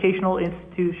and educational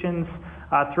institutions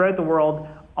throughout the world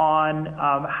on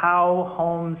how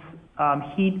homes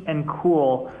heat and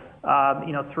cool,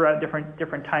 throughout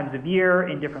different times of year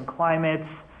in different climates.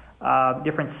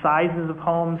 Different sizes of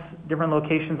homes, different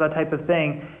locations, that type of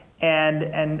thing,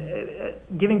 and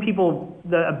giving people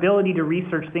the ability to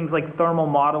research things like thermal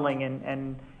modeling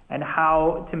and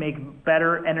how to make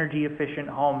better energy efficient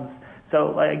homes.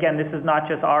 So again, this is not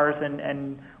just ours,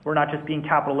 and we're not just being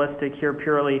capitalistic here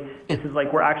purely. This is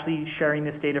like we're actually sharing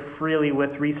this data freely with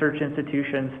research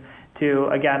institutions to,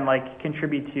 again,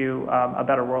 contribute to a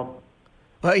better world.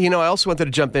 Well, I also wanted to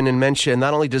jump in and mention,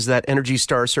 not only does that Energy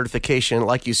Star certification,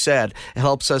 like you said, it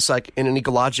helps us in an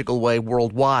ecological way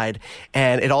worldwide,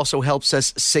 and it also helps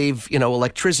us save,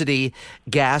 electricity,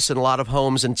 gas in a lot of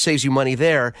homes, and saves you money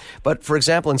there. But for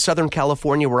example, in Southern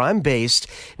California, where I'm based,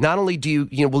 not only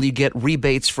will you get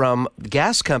rebates from the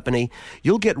gas company,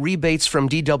 you'll get rebates from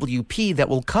DWP that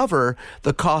will cover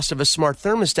the cost of a smart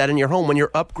thermostat in your home when you're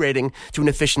upgrading to an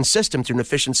efficient system, to an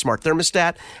efficient smart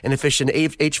thermostat, an efficient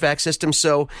HVAC system.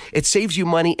 So it saves you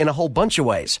money in a whole bunch of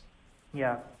ways.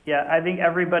 Yeah. I think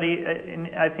everybody,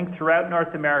 I think throughout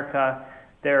North America,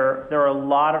 there are a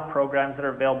lot of programs that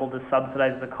are available to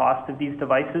subsidize the cost of these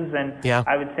devices. And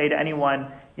I would say to anyone,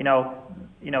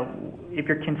 if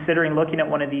you're considering looking at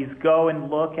one of these, go and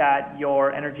look at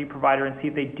your energy provider and see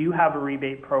if they do have a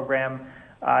rebate program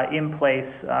in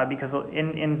place, because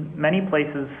in many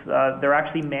places they're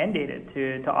actually mandated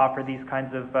to offer these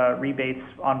kinds of rebates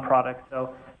on products.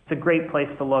 So it's a great place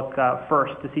to look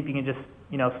first to see if you can just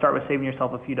start with saving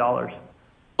yourself a few dollars.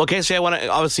 Well, Casey, I want to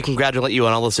obviously congratulate you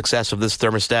on all the success of this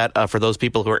thermostat. For those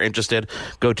people who are interested,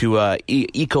 go to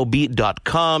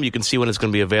ecobee.com. You can see when it's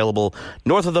going to be available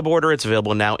north of the border. It's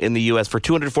available now in the U.S. for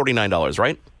 $249,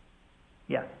 right?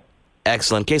 Yes.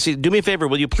 Excellent. Casey, do me a favor.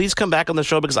 Will you please come back on the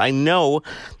show? Because I know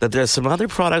that there's some other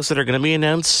products that are going to be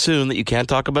announced soon that you can't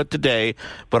talk about today,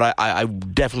 but I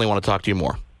definitely want to talk to you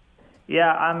more.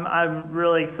 Yeah, I'm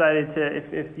really excited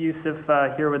to if Yusuf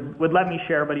here would let me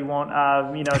share, but he won't.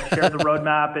 Share the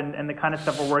roadmap and the kind of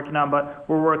stuff we're working on. But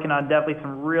we're working on definitely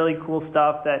some really cool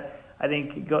stuff that I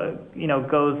think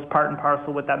goes part and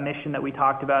parcel with that mission that we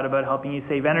talked about helping you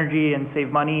save energy and save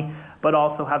money, but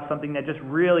also have something that just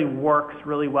really works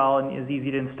really well and is easy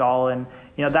to install. And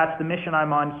that's the mission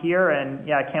I'm on here, and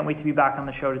I can't wait to be back on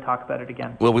the show to talk about it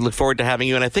again. Well, we look forward to having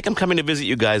you, and I think I'm coming to visit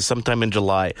you guys sometime in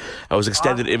July. I was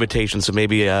extended an invitation, so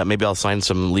maybe I'll sign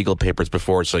some legal papers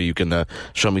before, so you can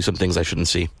show me some things I shouldn't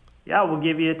see. Yeah, we'll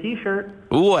give you a T-shirt.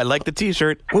 Ooh, I like the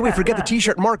T-shirt. Wait, forget the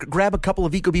T-shirt. Mark, grab a couple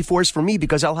of Ecobee 4s for me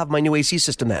because I'll have my new AC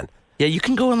system then. Yeah, you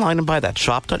can go online and buy that.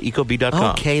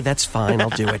 Shop.ecobee.com. Okay, that's fine. I'll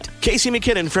do it. Casey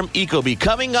McKinnon from Ecobee.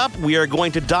 Coming up, we are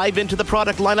going to dive into the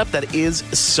product lineup that is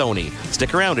Sony.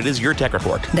 Stick around. It is Your Tech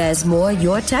Report. There's more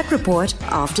Your Tech Report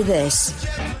after this.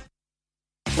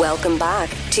 Welcome back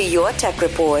to Your Tech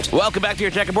Report. Welcome back to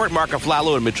Your Tech Report. Mark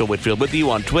Aflalo and Mitchell Whitfield with you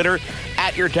on Twitter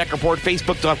at Your Tech Report,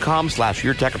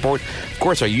 Facebook.com/Your Tech Report. Of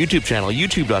course, our YouTube channel,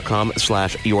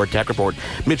 YouTube.com/Your Tech Report.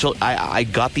 Mitchell, I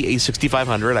got the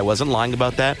A6500. I wasn't lying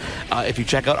about that. If you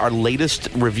check out our latest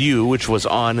review, which was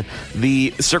on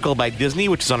the Circle by Disney,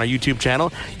 which is on our YouTube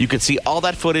channel, you can see all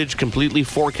that footage completely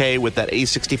 4K with that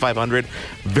A6500.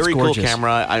 Very cool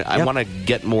camera. I want to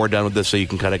get more done with this so you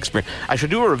can kind of experience. I should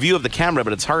do a review of the camera,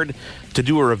 but it's hard to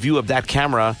do a review of that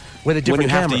camera with a different when you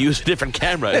camera. have to use a different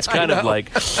camera. It's kind of like,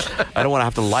 I don't want to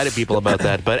have to lie to people about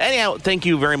that. But anyhow, thank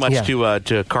you very much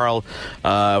to Carl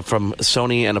from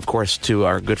Sony, and of course to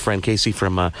our good friend Casey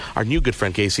from our new good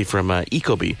friend Casey from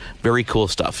Ecobee. Very cool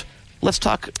stuff. Let's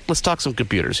talk some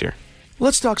computers here.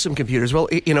 Let's talk some computers. Well,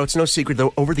 it's no secret,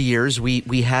 though, over the years,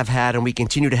 we have had and we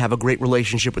continue to have a great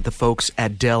relationship with the folks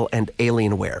at Dell and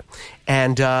Alienware.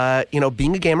 And,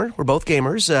 being a gamer, we're both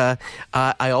gamers.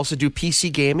 I also do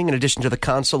PC gaming in addition to the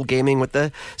console gaming with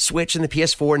the Switch and the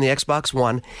PS4 and the Xbox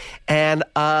One. And,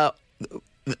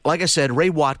 like I said,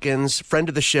 Ray Watkins, friend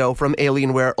of the show from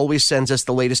Alienware, always sends us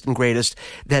the latest and greatest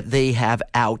that they have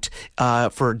out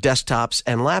for desktops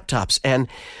and laptops. And,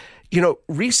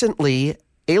 recently,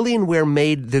 Alienware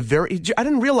made I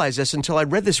didn't realize this until I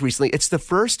read this recently. It's the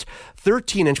first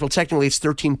 13-inch, well, technically it's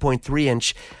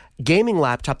 13.3-inch gaming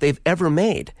laptop they've ever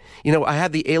made. I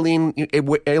had the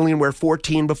Alienware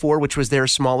 14 before, which was their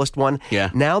smallest one.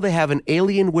 Yeah. Now they have an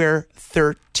Alienware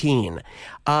 13.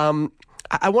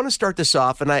 I want to start this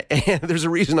off, and there's a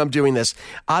reason I'm doing this.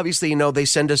 Obviously, they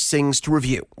send us things to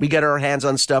review. We get our hands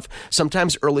on stuff,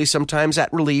 sometimes early, sometimes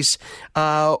at release.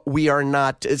 We are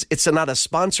not, it's not a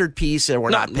sponsored piece, and we're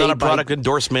not paid not a product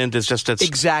endorsement. It's just,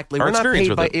 exactly. Our we're not experience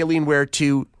paid with by it. Alienware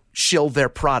to shill their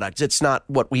products. It's not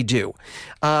what we do.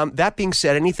 That being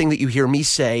said, anything that you hear me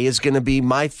say is going to be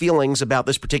my feelings about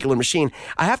this particular machine.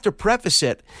 I have to preface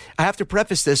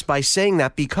this by saying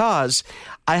that because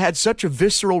I had such a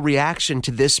visceral reaction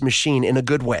to this machine in a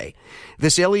good way.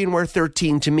 This Alienware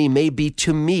 13 to me may be,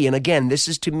 and again, this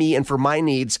is to me and for my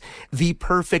needs, the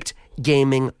perfect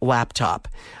gaming laptop.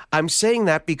 I'm saying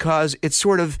that because it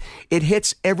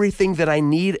hits everything that I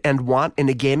need and want in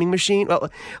a gaming machine. Well,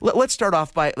 let's start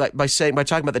off by talking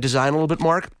about the design a little bit,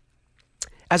 Mark.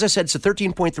 As I said, it's a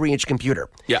 13.3-inch computer.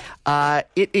 Yeah.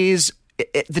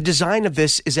 The design of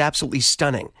this is absolutely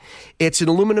stunning. It's an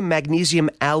aluminum magnesium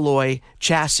alloy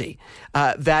chassis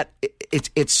that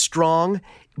it's strong,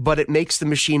 but it makes the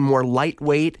machine more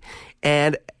lightweight.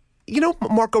 And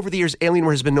Mark, over the years,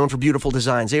 Alienware has been known for beautiful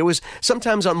designs. They always,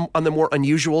 sometimes on the more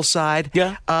unusual side.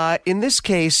 Yeah. In this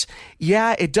case,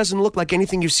 it doesn't look like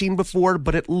anything you've seen before,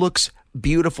 but it looks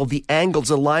beautiful. The angles,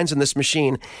 the lines in this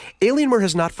machine. Alienware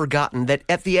has not forgotten that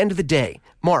at the end of the day,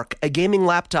 Mark, a gaming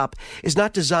laptop is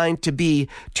not designed to be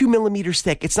 2 millimeters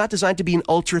thick. It's not designed to be an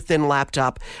ultra-thin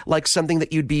laptop like something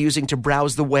that you'd be using to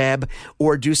browse the web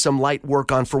or do some light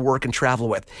work on for work and travel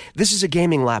with. This is a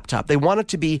gaming laptop. They want it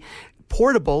to be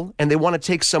portable, and they want to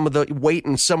take some of the weight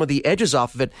and some of the edges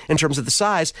off of it in terms of the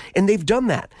size, and they've done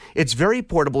that. It's very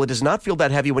portable. It does not feel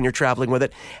that heavy when you're traveling with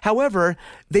it. However,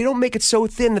 they don't make it so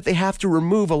thin that they have to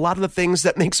remove a lot of the things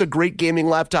that makes a great gaming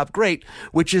laptop great,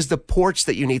 which is the ports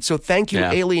that you need. So thank you,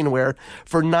 Alienware,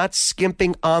 for not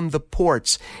skimping on the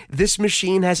ports. This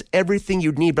machine has everything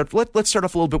you'd need, but let's start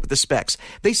off a little bit with the specs.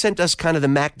 They sent us kind of the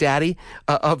Mac Daddy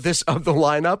of the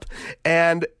lineup,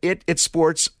 and it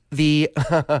sports the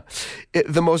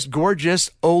most gorgeous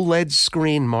OLED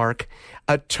screen, Mark.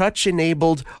 A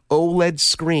touch-enabled OLED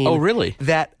screen. Oh, really?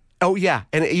 Oh, yeah.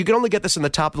 And you can only get this in the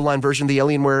top-of-the-line version of the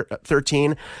Alienware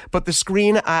 13. But the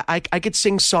screen, I could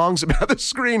sing songs about the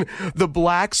screen. The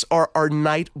blacks are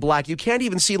night black. You can't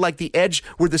even see, like, the edge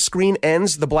where the screen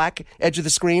ends, the black edge of the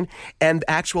screen, and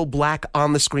actual black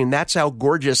on the screen. That's how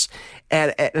gorgeous.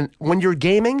 And when you're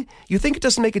gaming, you think it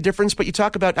doesn't make a difference, but you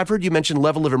talk about, I've heard you mention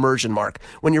level of immersion, Mark.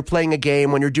 When you're playing a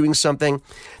game, when you're doing something,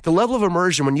 the level of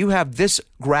immersion, when you have this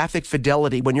graphic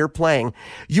fidelity, when you're playing,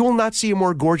 you will not see a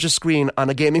more gorgeous screen on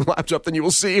a gaming laptop than you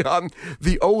will see on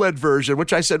the OLED version,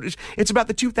 which I said, it's about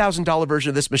the $2,000 version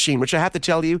of this machine, which I have to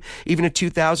tell you, even at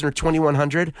 $2,000 or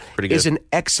 $2,100 is an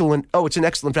excellent, it's an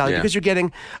excellent value because you're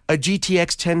getting a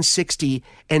GTX 1060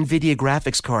 NVIDIA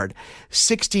graphics card,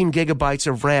 16 gigabytes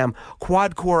of RAM,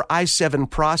 quad-core i7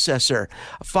 processor,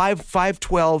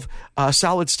 512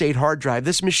 solid-state hard drive.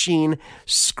 This machine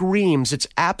screams. It's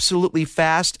absolutely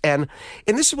fast, and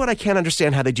this is what I can't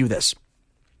understand how they do this.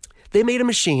 They made a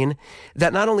machine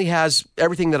that not only has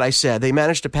everything that I said, they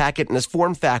managed to pack it in this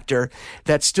form factor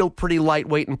that's still pretty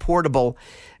lightweight and portable.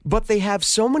 but they have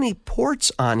so many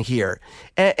ports on here.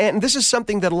 And this is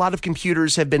something that a lot of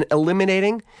computers have been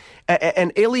eliminating.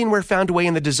 And Alienware found a way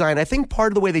in the design. I think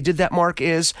part of the way they did that, Mark,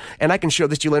 is, and I can show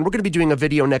this to you, Lynn, we're going to be doing a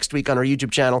video next week on our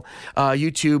YouTube channel,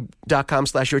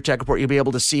 youtube.com/YourTechReport. You'll be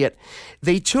able to see it.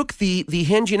 They took the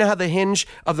hinge, you know how the hinge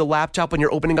of the laptop when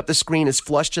you're opening up the screen is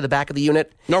flush to the back of the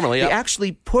unit? Normally, yeah. They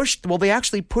actually pushed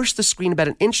the screen about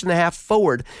 1.5 inches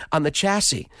forward on the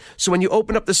chassis. So when you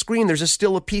open up the screen, there's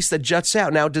still a piece that juts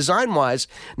out. Now, design-wise,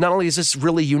 not only is this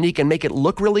really unique and make it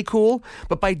look really cool,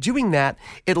 but by doing that,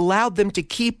 it allowed them to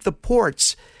keep the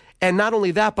ports. And not only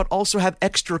that, but also have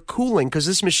extra cooling, because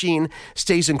this machine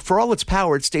for all its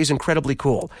power, it stays incredibly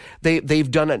cool. They've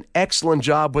done an excellent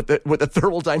job with the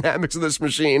thermal dynamics of this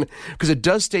machine, because it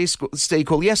does stay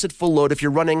cool. Yes, at full load. If you're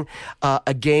running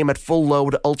a game at full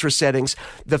load, ultra settings,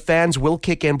 the fans will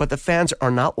kick in, but the fans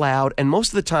are not loud, and most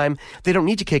of the time they don't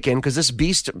need to kick in, because this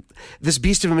beast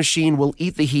of a machine will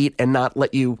eat the heat and not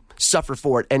let you suffer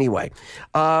for it anyway.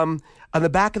 On the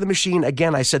back of the machine,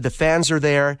 again, I said the fans are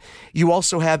there. You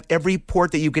also have every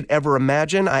port that you could ever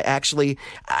imagine.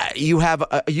 You have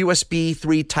a USB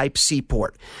 3 Type-C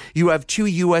port. You have 2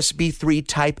 USB 3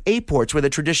 Type-A ports which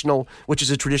is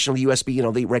a traditional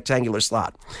USB, the rectangular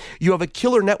slot. You have a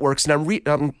Killer Networks, and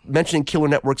I'm mentioning Killer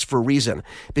Networks for a reason,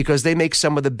 because they make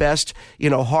some of the best,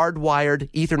 hardwired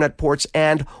Ethernet ports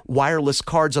and wireless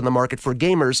cards on the market for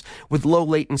gamers with low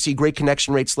latency, great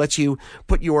connection rates, lets you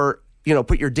put your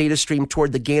data stream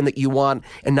toward the game that you want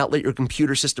and not let your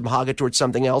computer system hog it towards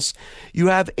something else. You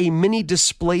have a mini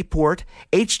display port,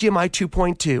 HDMI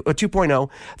 2.0,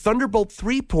 Thunderbolt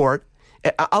 3 port.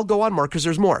 I'll go on, Mark, because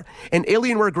there's more. An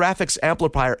Alienware graphics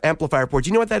amplifier port. Do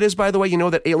you know what that is, by the way? You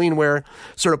know that Alienware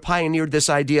sort of pioneered this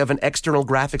idea of an external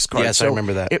graphics card. Yes, I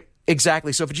remember that.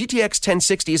 Exactly. So if a GTX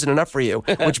 1060 isn't enough for you,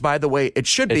 which, by the way, it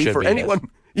should be for anyone...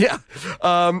 Yes.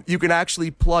 Yeah, you can actually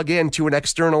plug into an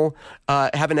external,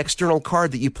 have an external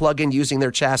card that you plug in using their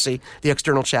chassis, the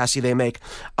external chassis they make.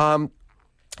 And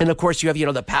of course, you have,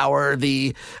 the power,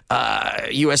 the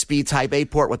USB Type-A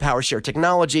port with PowerShare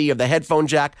technology. You have the headphone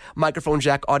jack, microphone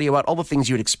jack, audio out, all the things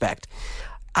you'd expect.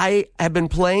 I've been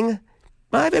playing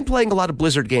a lot of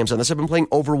Blizzard games on this. I've been playing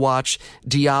Overwatch,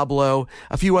 Diablo,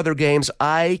 a few other games.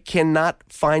 I cannot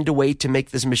find a way to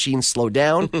make this machine slow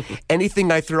down. Anything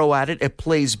I throw at it, it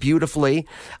plays beautifully.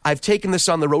 I've taken this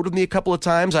on the road with me a couple of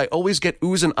times. I always get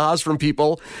oohs and ahs from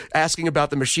people asking about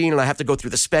the machine, and I have to go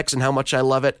through the specs and how much I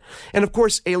love it. And of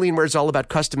course, Alienware is all about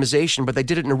customization, but they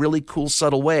did it in a really cool,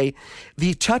 subtle way.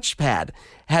 The touchpad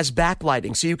has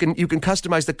backlighting, so you can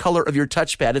customize the color of your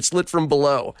touchpad. It's lit from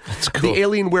below. That's cool. The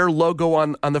Alienware logo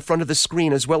on the front of the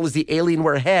screen, as well as the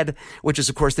Alienware head, which is,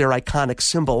 of course, their iconic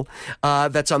symbol,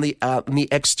 that's on the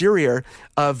exterior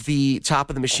of the top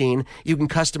of the machine. You can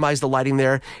customize the lighting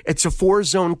there. It's a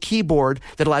 4-zone keyboard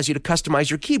that allows you to customize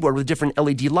your keyboard with different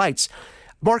LED lights.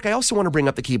 Mark, I also want to bring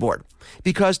up the keyboard,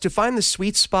 because to find the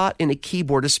sweet spot in a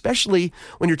keyboard, especially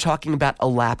when you're talking about a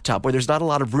laptop where there's not a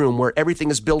lot of room, where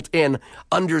everything is built in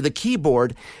under the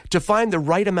keyboard, to find the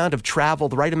right amount of travel,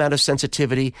 the right amount of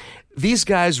sensitivity, these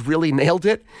guys really nailed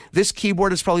it. This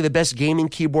keyboard is probably the best gaming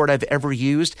keyboard I've ever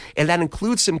used, and that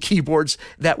includes some keyboards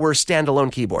that were standalone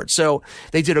keyboards. So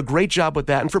they did a great job with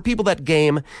that. And for people that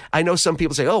game, I know some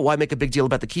people say, "Oh, why make a big deal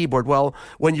about the keyboard?" Well,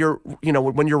 when you're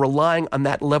relying on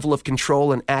that level of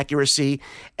control and accuracy,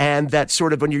 and that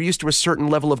sort of when you're used to a certain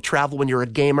level of travel when you're a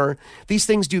gamer, these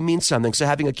things do mean something. So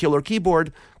having a killer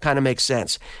keyboard kind of makes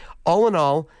sense. All in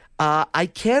all, I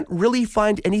can't really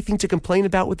find anything to complain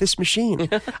about with this machine.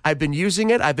 I've been using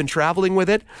it. I've been traveling with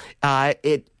it. I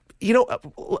do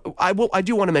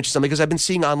want to mention something, because I've been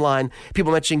seeing online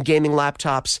people mentioning gaming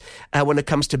laptops when it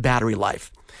comes to battery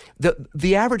life.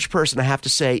 The average person, I have to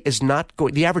say,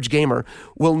 the average gamer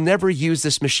will never use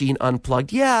this machine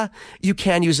unplugged. Yeah, you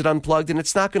can use it unplugged, and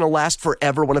it's not going to last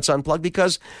forever when it's unplugged,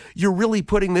 because you're really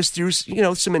putting this through,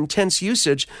 some intense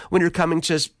usage when it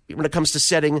comes to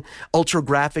setting ultra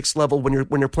graphics level when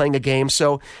you're playing a game.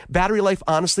 So battery life,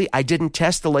 honestly, I didn't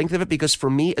test the length of it, because for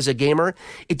me as a gamer,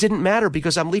 it didn't matter,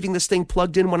 because I'm leaving this thing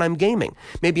plugged in when I'm gaming.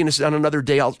 Maybe on another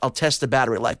day I'll test the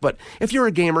battery life. But if you're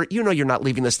a gamer, you're not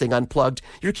leaving this thing unplugged.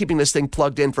 You're keeping this thing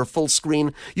plugged in for full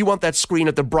screen. You want that screen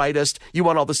at the brightest. You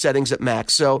want all the settings at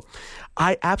max. So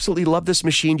I absolutely love this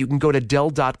machine. You can go to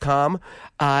Dell.com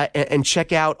and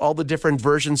check out all the different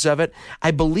versions of it.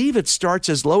 I believe it starts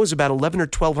as low as about $1,100 or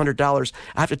 $1,200.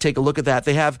 I have to take a look at that.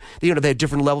 They have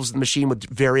different levels of the machine with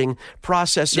varying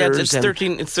processors. Yeah, it's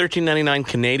 $13.99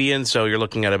 Canadian, so you're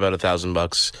looking at about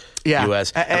 $1,000. Yeah,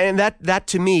 U.S. And that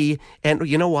to me, and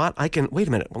you know what? I can wait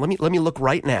a minute. Well, let me look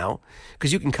right now,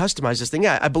 because you can customize this thing.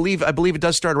 Yeah, I believe it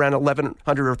does start around $1,100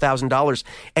 or $1,000.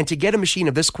 And to get a machine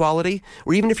of this quality,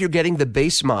 or even if you're getting the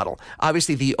base model,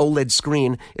 obviously the OLED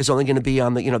screen is only going to be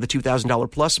on the the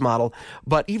 $2,000 plus model,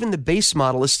 but even the base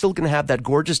model is still going to have that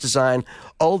gorgeous design,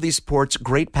 all these ports,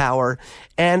 great power,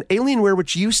 and Alienware,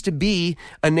 which used to be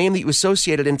a name that you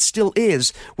associated and still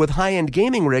is with high-end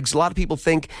gaming rigs. A lot of people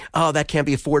think, oh, that can't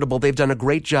be affordable. They've done a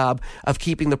great job of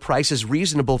keeping the prices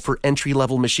reasonable for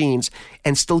entry-level machines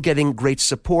and still getting great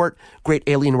support, great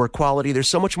Alienware quality. There's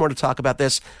so much more to talk about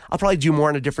this. I'll probably do more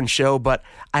on a different show, but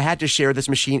I had to share this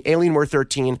machine, Alienware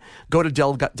 13. Go to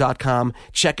Dell.com,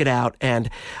 check it out, and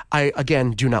I,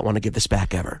 again, do not want to give this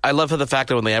back ever. I love the fact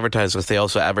that when they advertise this, they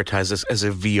also advertise this as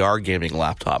a VR gaming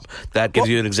laptop. That gives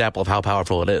you an example of how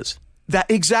powerful it is. That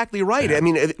exactly right. Yeah. I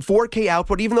mean, 4K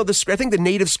output, even though I think the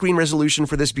native screen resolution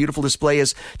for this beautiful display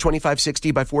is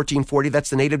 2560 by 1440. That's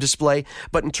the native display.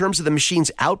 But in terms of the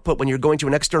machine's output, when you're going to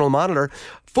an external monitor,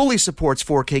 fully supports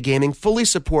 4K gaming, fully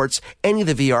supports any of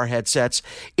the VR headsets.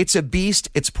 It's a beast.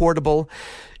 It's portable.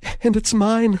 And it's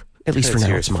mine. At least for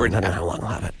now, it's mine. I don't know how long I'll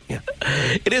have it. Yeah.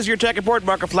 It is your Tech Report.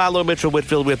 Marco Flalo, Mitchell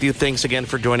Whitfield with you. Thanks again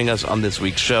for joining us on this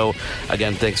week's show.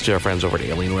 Again, thanks to our friends over at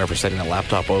Alienware for sending a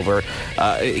laptop over.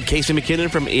 Casey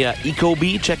McKinnon from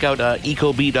Ecobee. Check out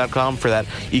ecobee.com for that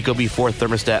Ecobee 4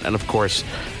 thermostat. And, of course,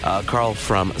 Carl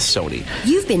from Sony.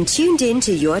 You've been tuned in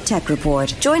to Your Tech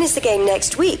Report. Join us again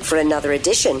next week for another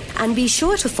edition. And be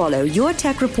sure to follow Your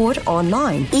Tech Report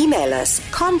online. Email us,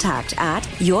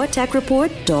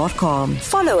 contact@yourtechreport.com.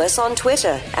 Follow us on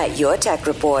Twitter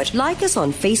 @YourTechReport. Like us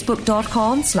on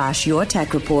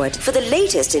Facebook.com/YourTechReport for the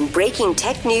latest in breaking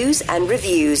tech news and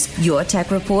reviews.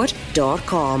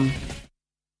 YourTechReport.com.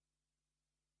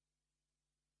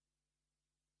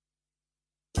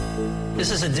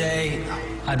 This is a day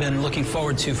I've been looking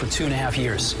forward to for 2.5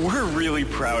 years. We're really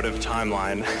proud of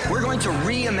Timeline. We're going to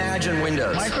reimagine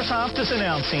Windows. Microsoft is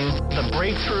announcing the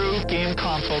breakthrough game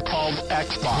console called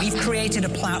Xbox. We've created a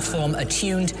platform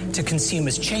attuned to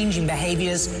consumers' changing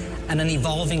behaviors and an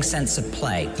evolving sense of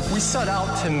play. We set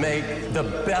out to make the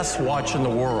best watch in the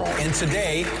world. And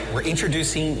today, we're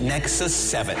introducing Nexus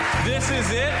 7. This is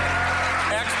it,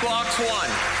 Xbox One.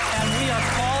 And we are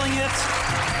calling it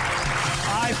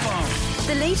iPhone.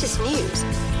 The latest news,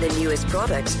 the newest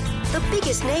products, the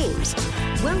biggest names.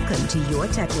 Welcome to Your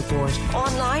Tech Report.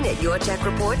 Online at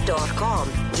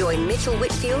yourtechreport.com. Join Mitchell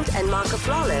Whitfield and Marco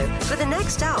Flalo for the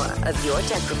next hour of Your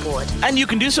Tech Report. And you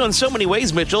can do so in so many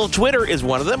ways, Mitchell. Twitter is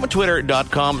one of them,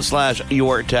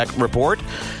 twitter.com/YourTechReport.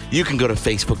 You can go to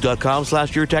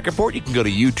facebook.com/YourTechReport. You can go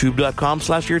to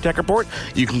youtube.com/YourTechReport.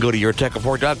 You can go to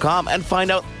yourtechreport.com and find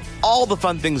out all the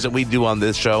fun things that we do on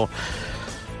this show.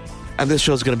 And this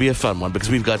show is going to be a fun one because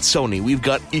we've got Sony, we've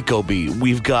got Ecobee,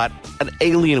 we've got an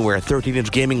Alienware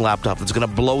 13-inch gaming laptop that's going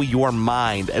to blow your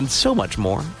mind, and so much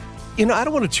more. I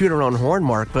don't want to toot our own horn,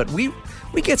 Mark, but we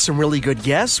get some really good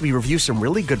guests. We review some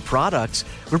really good products.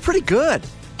 We're pretty good.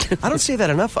 I don't say that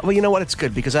enough. Well, you know what? It's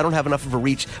good because I don't have enough of a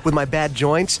reach with my bad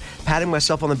joints. Patting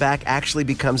myself on the back actually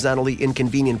becomes not only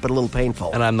inconvenient but a little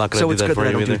painful. And I'm not going to do that for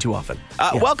you either. So it's good that I don't do it too often.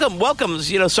 Welcome.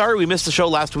 Sorry we missed the show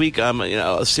last week.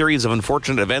 A series of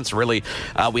unfortunate events. Really,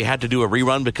 we had to do a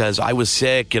rerun because I was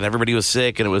sick and everybody was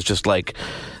sick, and it was just like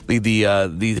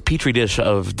the petri dish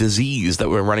of disease that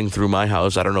were running through my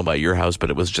house. I don't know about your house, but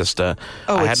it was just I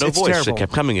had no voice. Terrible. It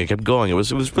kept coming. It kept going. It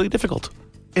was really difficult.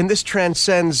 And this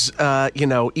transcends,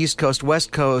 East Coast,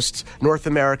 West Coast, North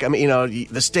America,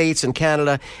 the States and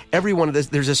Canada. Every one of this,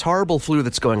 there's this horrible flu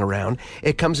that's going around.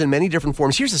 It comes in many different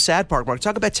forms. Here's the sad part, Mark.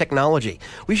 Talk about technology.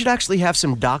 We should actually have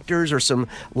some doctors or some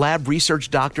lab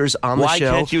research doctors on the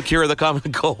show. Why can't you cure the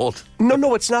common cold?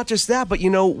 No, it's not just that. But,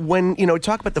 when,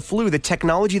 talk about the flu, the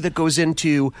technology that goes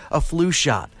into a flu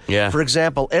shot. Yeah. For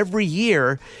example, every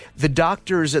year, the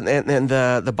doctors and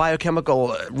the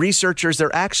biochemical researchers,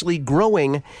 they're actually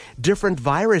growing different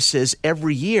viruses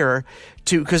every year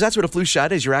because that's what a flu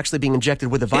shot is. You're actually being injected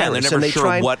with a virus. Yeah, they're never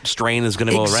sure what strain is going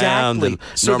to go around. And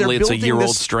so normally it's a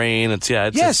year-old strain. It's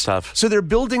tough. So they're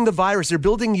building the virus. They're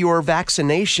building your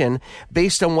vaccination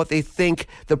based on what they think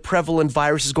the prevalent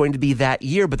virus is going to be that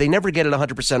year, but they never get it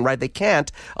 100% right. They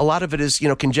can't. A lot of it is,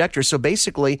 conjecture. So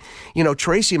basically,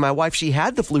 Tracy, my wife, she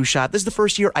had the flu shot. This is the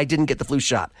first year I didn't get the flu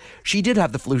shot. She did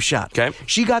have the flu shot. Okay.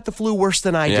 She got the flu worse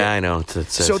than I did. Yeah, I know.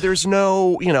 So there's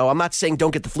no, I'm not saying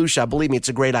don't get the flu shot. Believe me, it's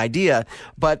a great idea.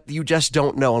 but you just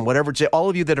don't know. And whatever, to all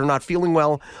of you that are not feeling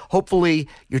well, hopefully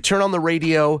you turn on the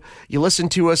radio, you listen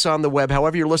to us on the web,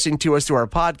 however you're listening to us through our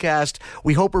podcast.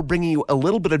 We hope we're bringing you a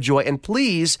little bit of joy. And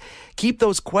please keep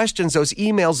those questions, those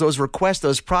emails, those requests,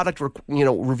 those product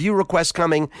review requests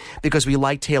coming, because we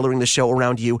like tailoring the show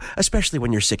around you, especially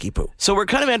when you're sicky poo. So we're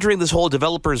kind of entering this whole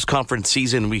developers conference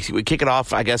season. We kick it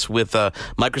off, I guess, with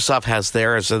Microsoft has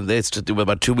theirs. It's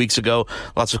about 2 weeks ago.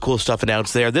 Lots of cool stuff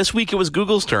announced there. This week it was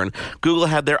Google's turn. Google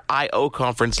had their I/O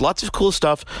conference. Lots of cool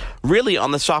stuff, really,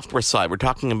 on the software side. We're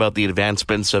talking about the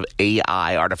advancements of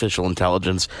AI, artificial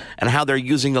intelligence, and how they're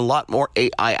using a lot more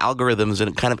AI algorithms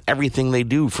in kind of everything they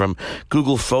do, from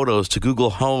Google Photos to Google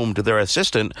Home to their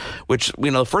Assistant, which,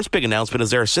 the first big announcement is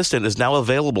their Assistant is now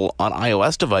available on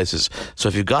iOS devices. So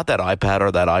if you've got that iPad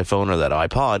or that iPhone or that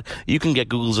iPod, you can get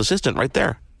Google's Assistant right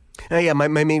there. Yeah, my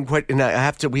main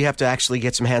question, we have to actually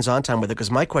get some hands-on time with it,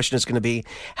 because my question is going to be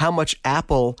how much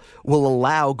Apple will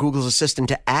allow Google's Assistant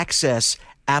to access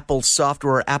Apple's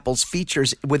software, Apple's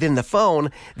features within the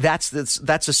phone. That's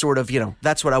a sort of,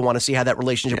 that's what I want to see, how that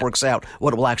relationship works out,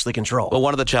 what it will actually control. Well,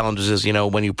 one of the challenges is,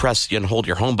 when you press and hold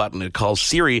your home button, it calls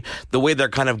Siri. The way they're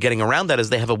kind of getting around that is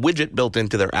they have a widget built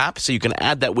into their app, so you can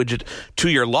add that widget to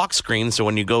your lock screen. So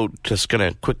when you go just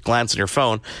going to quick glance at your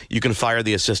phone, you can fire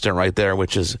the Assistant right there,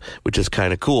 which is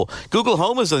kind of cool. Google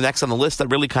Home is the next on the list that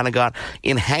really kind of got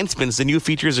enhancements, the new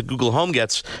features that Google Home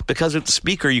gets. Because it's a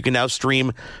speaker, you can now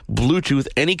stream Bluetooth,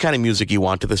 any kind of music you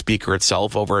want, to the speaker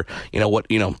itself over,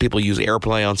 people use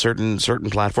AirPlay on certain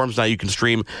platforms. Now you can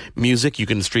stream music, you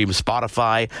can stream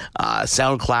Spotify,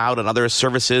 SoundCloud, and other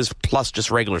services, plus just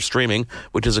regular streaming,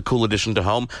 which is a cool addition to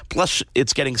Home. Plus,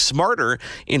 it's getting smarter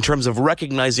in terms of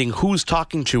recognizing who's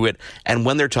talking to it and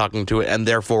when they're talking to it, and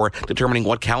therefore determining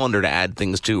what calendar to add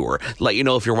things to, or let you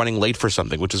know if you're running late for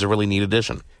something, which is a really neat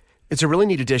addition. It's a really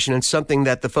neat addition, and something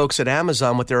that the folks at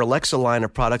Amazon with their Alexa line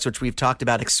of products, which we've talked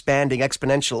about expanding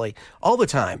exponentially all the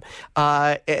time,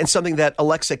 and something that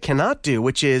Alexa cannot do,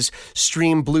 which is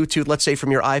stream Bluetooth. Let's say from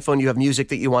your iPhone, you have music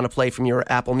that you want to play from your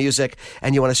Apple Music,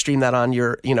 and you want to stream that on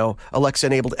your,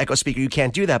 Alexa-enabled Echo speaker. You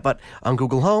can't do that, but on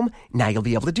Google Home, now you'll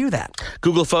be able to do that.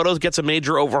 Google Photos gets a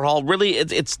major overhaul. Really,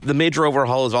 it's the major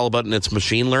overhaul is all about its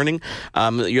machine learning.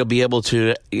 You'll be able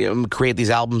to create these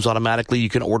albums automatically. You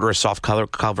can order a soft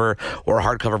cover or a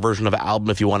hardcover version of an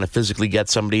album if you want to physically get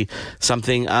somebody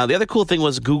something. The other cool thing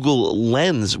was Google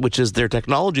Lens, which is their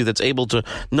technology that's able to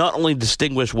not only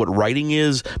distinguish what writing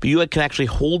is, but you can actually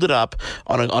hold it up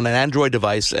on an Android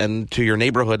device and to your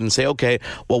neighborhood and say, okay,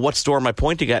 well, what store am I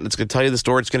pointing at? And it's going to tell you the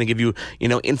store. It's going to give you,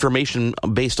 information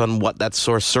based on what that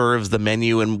store serves, the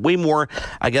menu, and way more,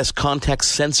 I guess,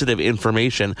 context-sensitive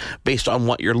information based on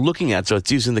what you're looking at. So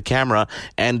it's using the camera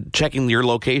and checking your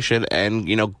location and,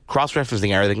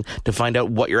 cross-referencing everything to find out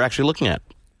what you're actually looking at.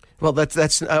 Well,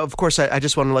 that's of course, I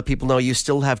just want to let people know you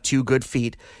still have 2 good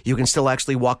feet. You can still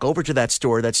actually walk over to that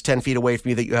store that's 10 feet away from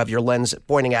you that you have your lens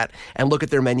pointing at and look at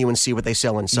their menu and see what they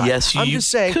sell inside. Yes, I'm just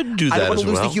saying, could do that. I don't want to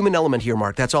lose the human element here,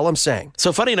 Mark. That's all I'm saying.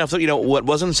 So funny enough, what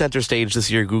wasn't center stage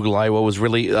this year, Google I/O, was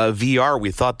really VR.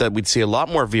 We thought that we'd see a lot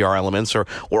more VR elements or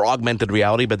augmented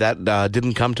reality, but that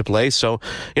didn't come to play. So,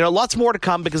 lots more to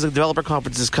come because the developer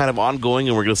conference is kind of ongoing,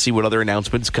 and we're going to see what other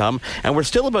announcements come. And we're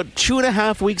still about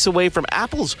 2.5 weeks away from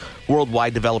Apple's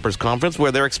worldwide developers conference,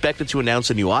 where they're expected to announce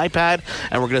a new iPad,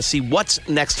 and we're going to see what's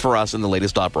next for us in the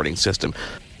latest operating system.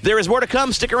 There is more to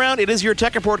come. Stick around. It is Your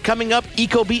Tech Report coming up,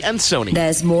 Ecobee and Sony.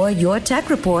 There's more Your Tech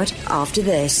Report after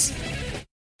this.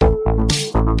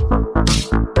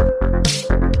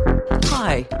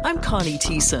 Hi, I'm Connie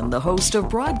Thiessen, the host of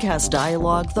Broadcast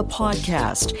Dialogue, the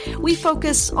podcast. We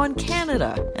focus on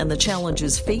Canada and the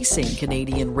challenges facing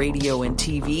Canadian radio and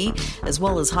TV, as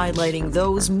well as highlighting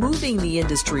those moving the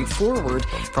industry forward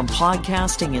from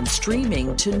podcasting and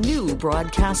streaming to new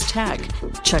broadcast tech.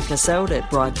 Check us out at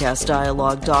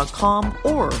broadcastdialogue.com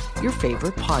or your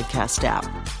favorite podcast app.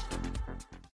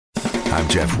 I'm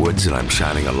Jeff Woods, and I'm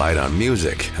shining a light on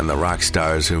music and the rock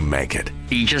stars who make it.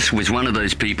 He just was one of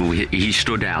those people, he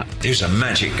stood out. He was a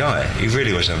magic guy. He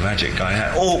really was a magic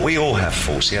guy. We all have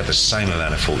faults. He had the same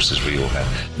amount of faults as we all had.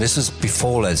 This was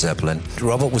before Led Zeppelin.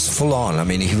 Robert was full on. I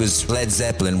mean, he was Led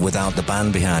Zeppelin without the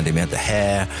band behind him. He had the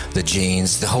hair, the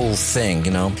jeans, the whole thing,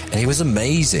 and he was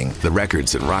amazing. The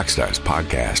Records and Rockstars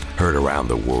podcast, heard around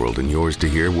the world and yours to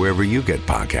hear wherever you get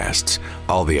podcasts.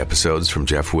 All the episodes from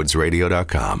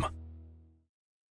JeffWoodsRadio.com.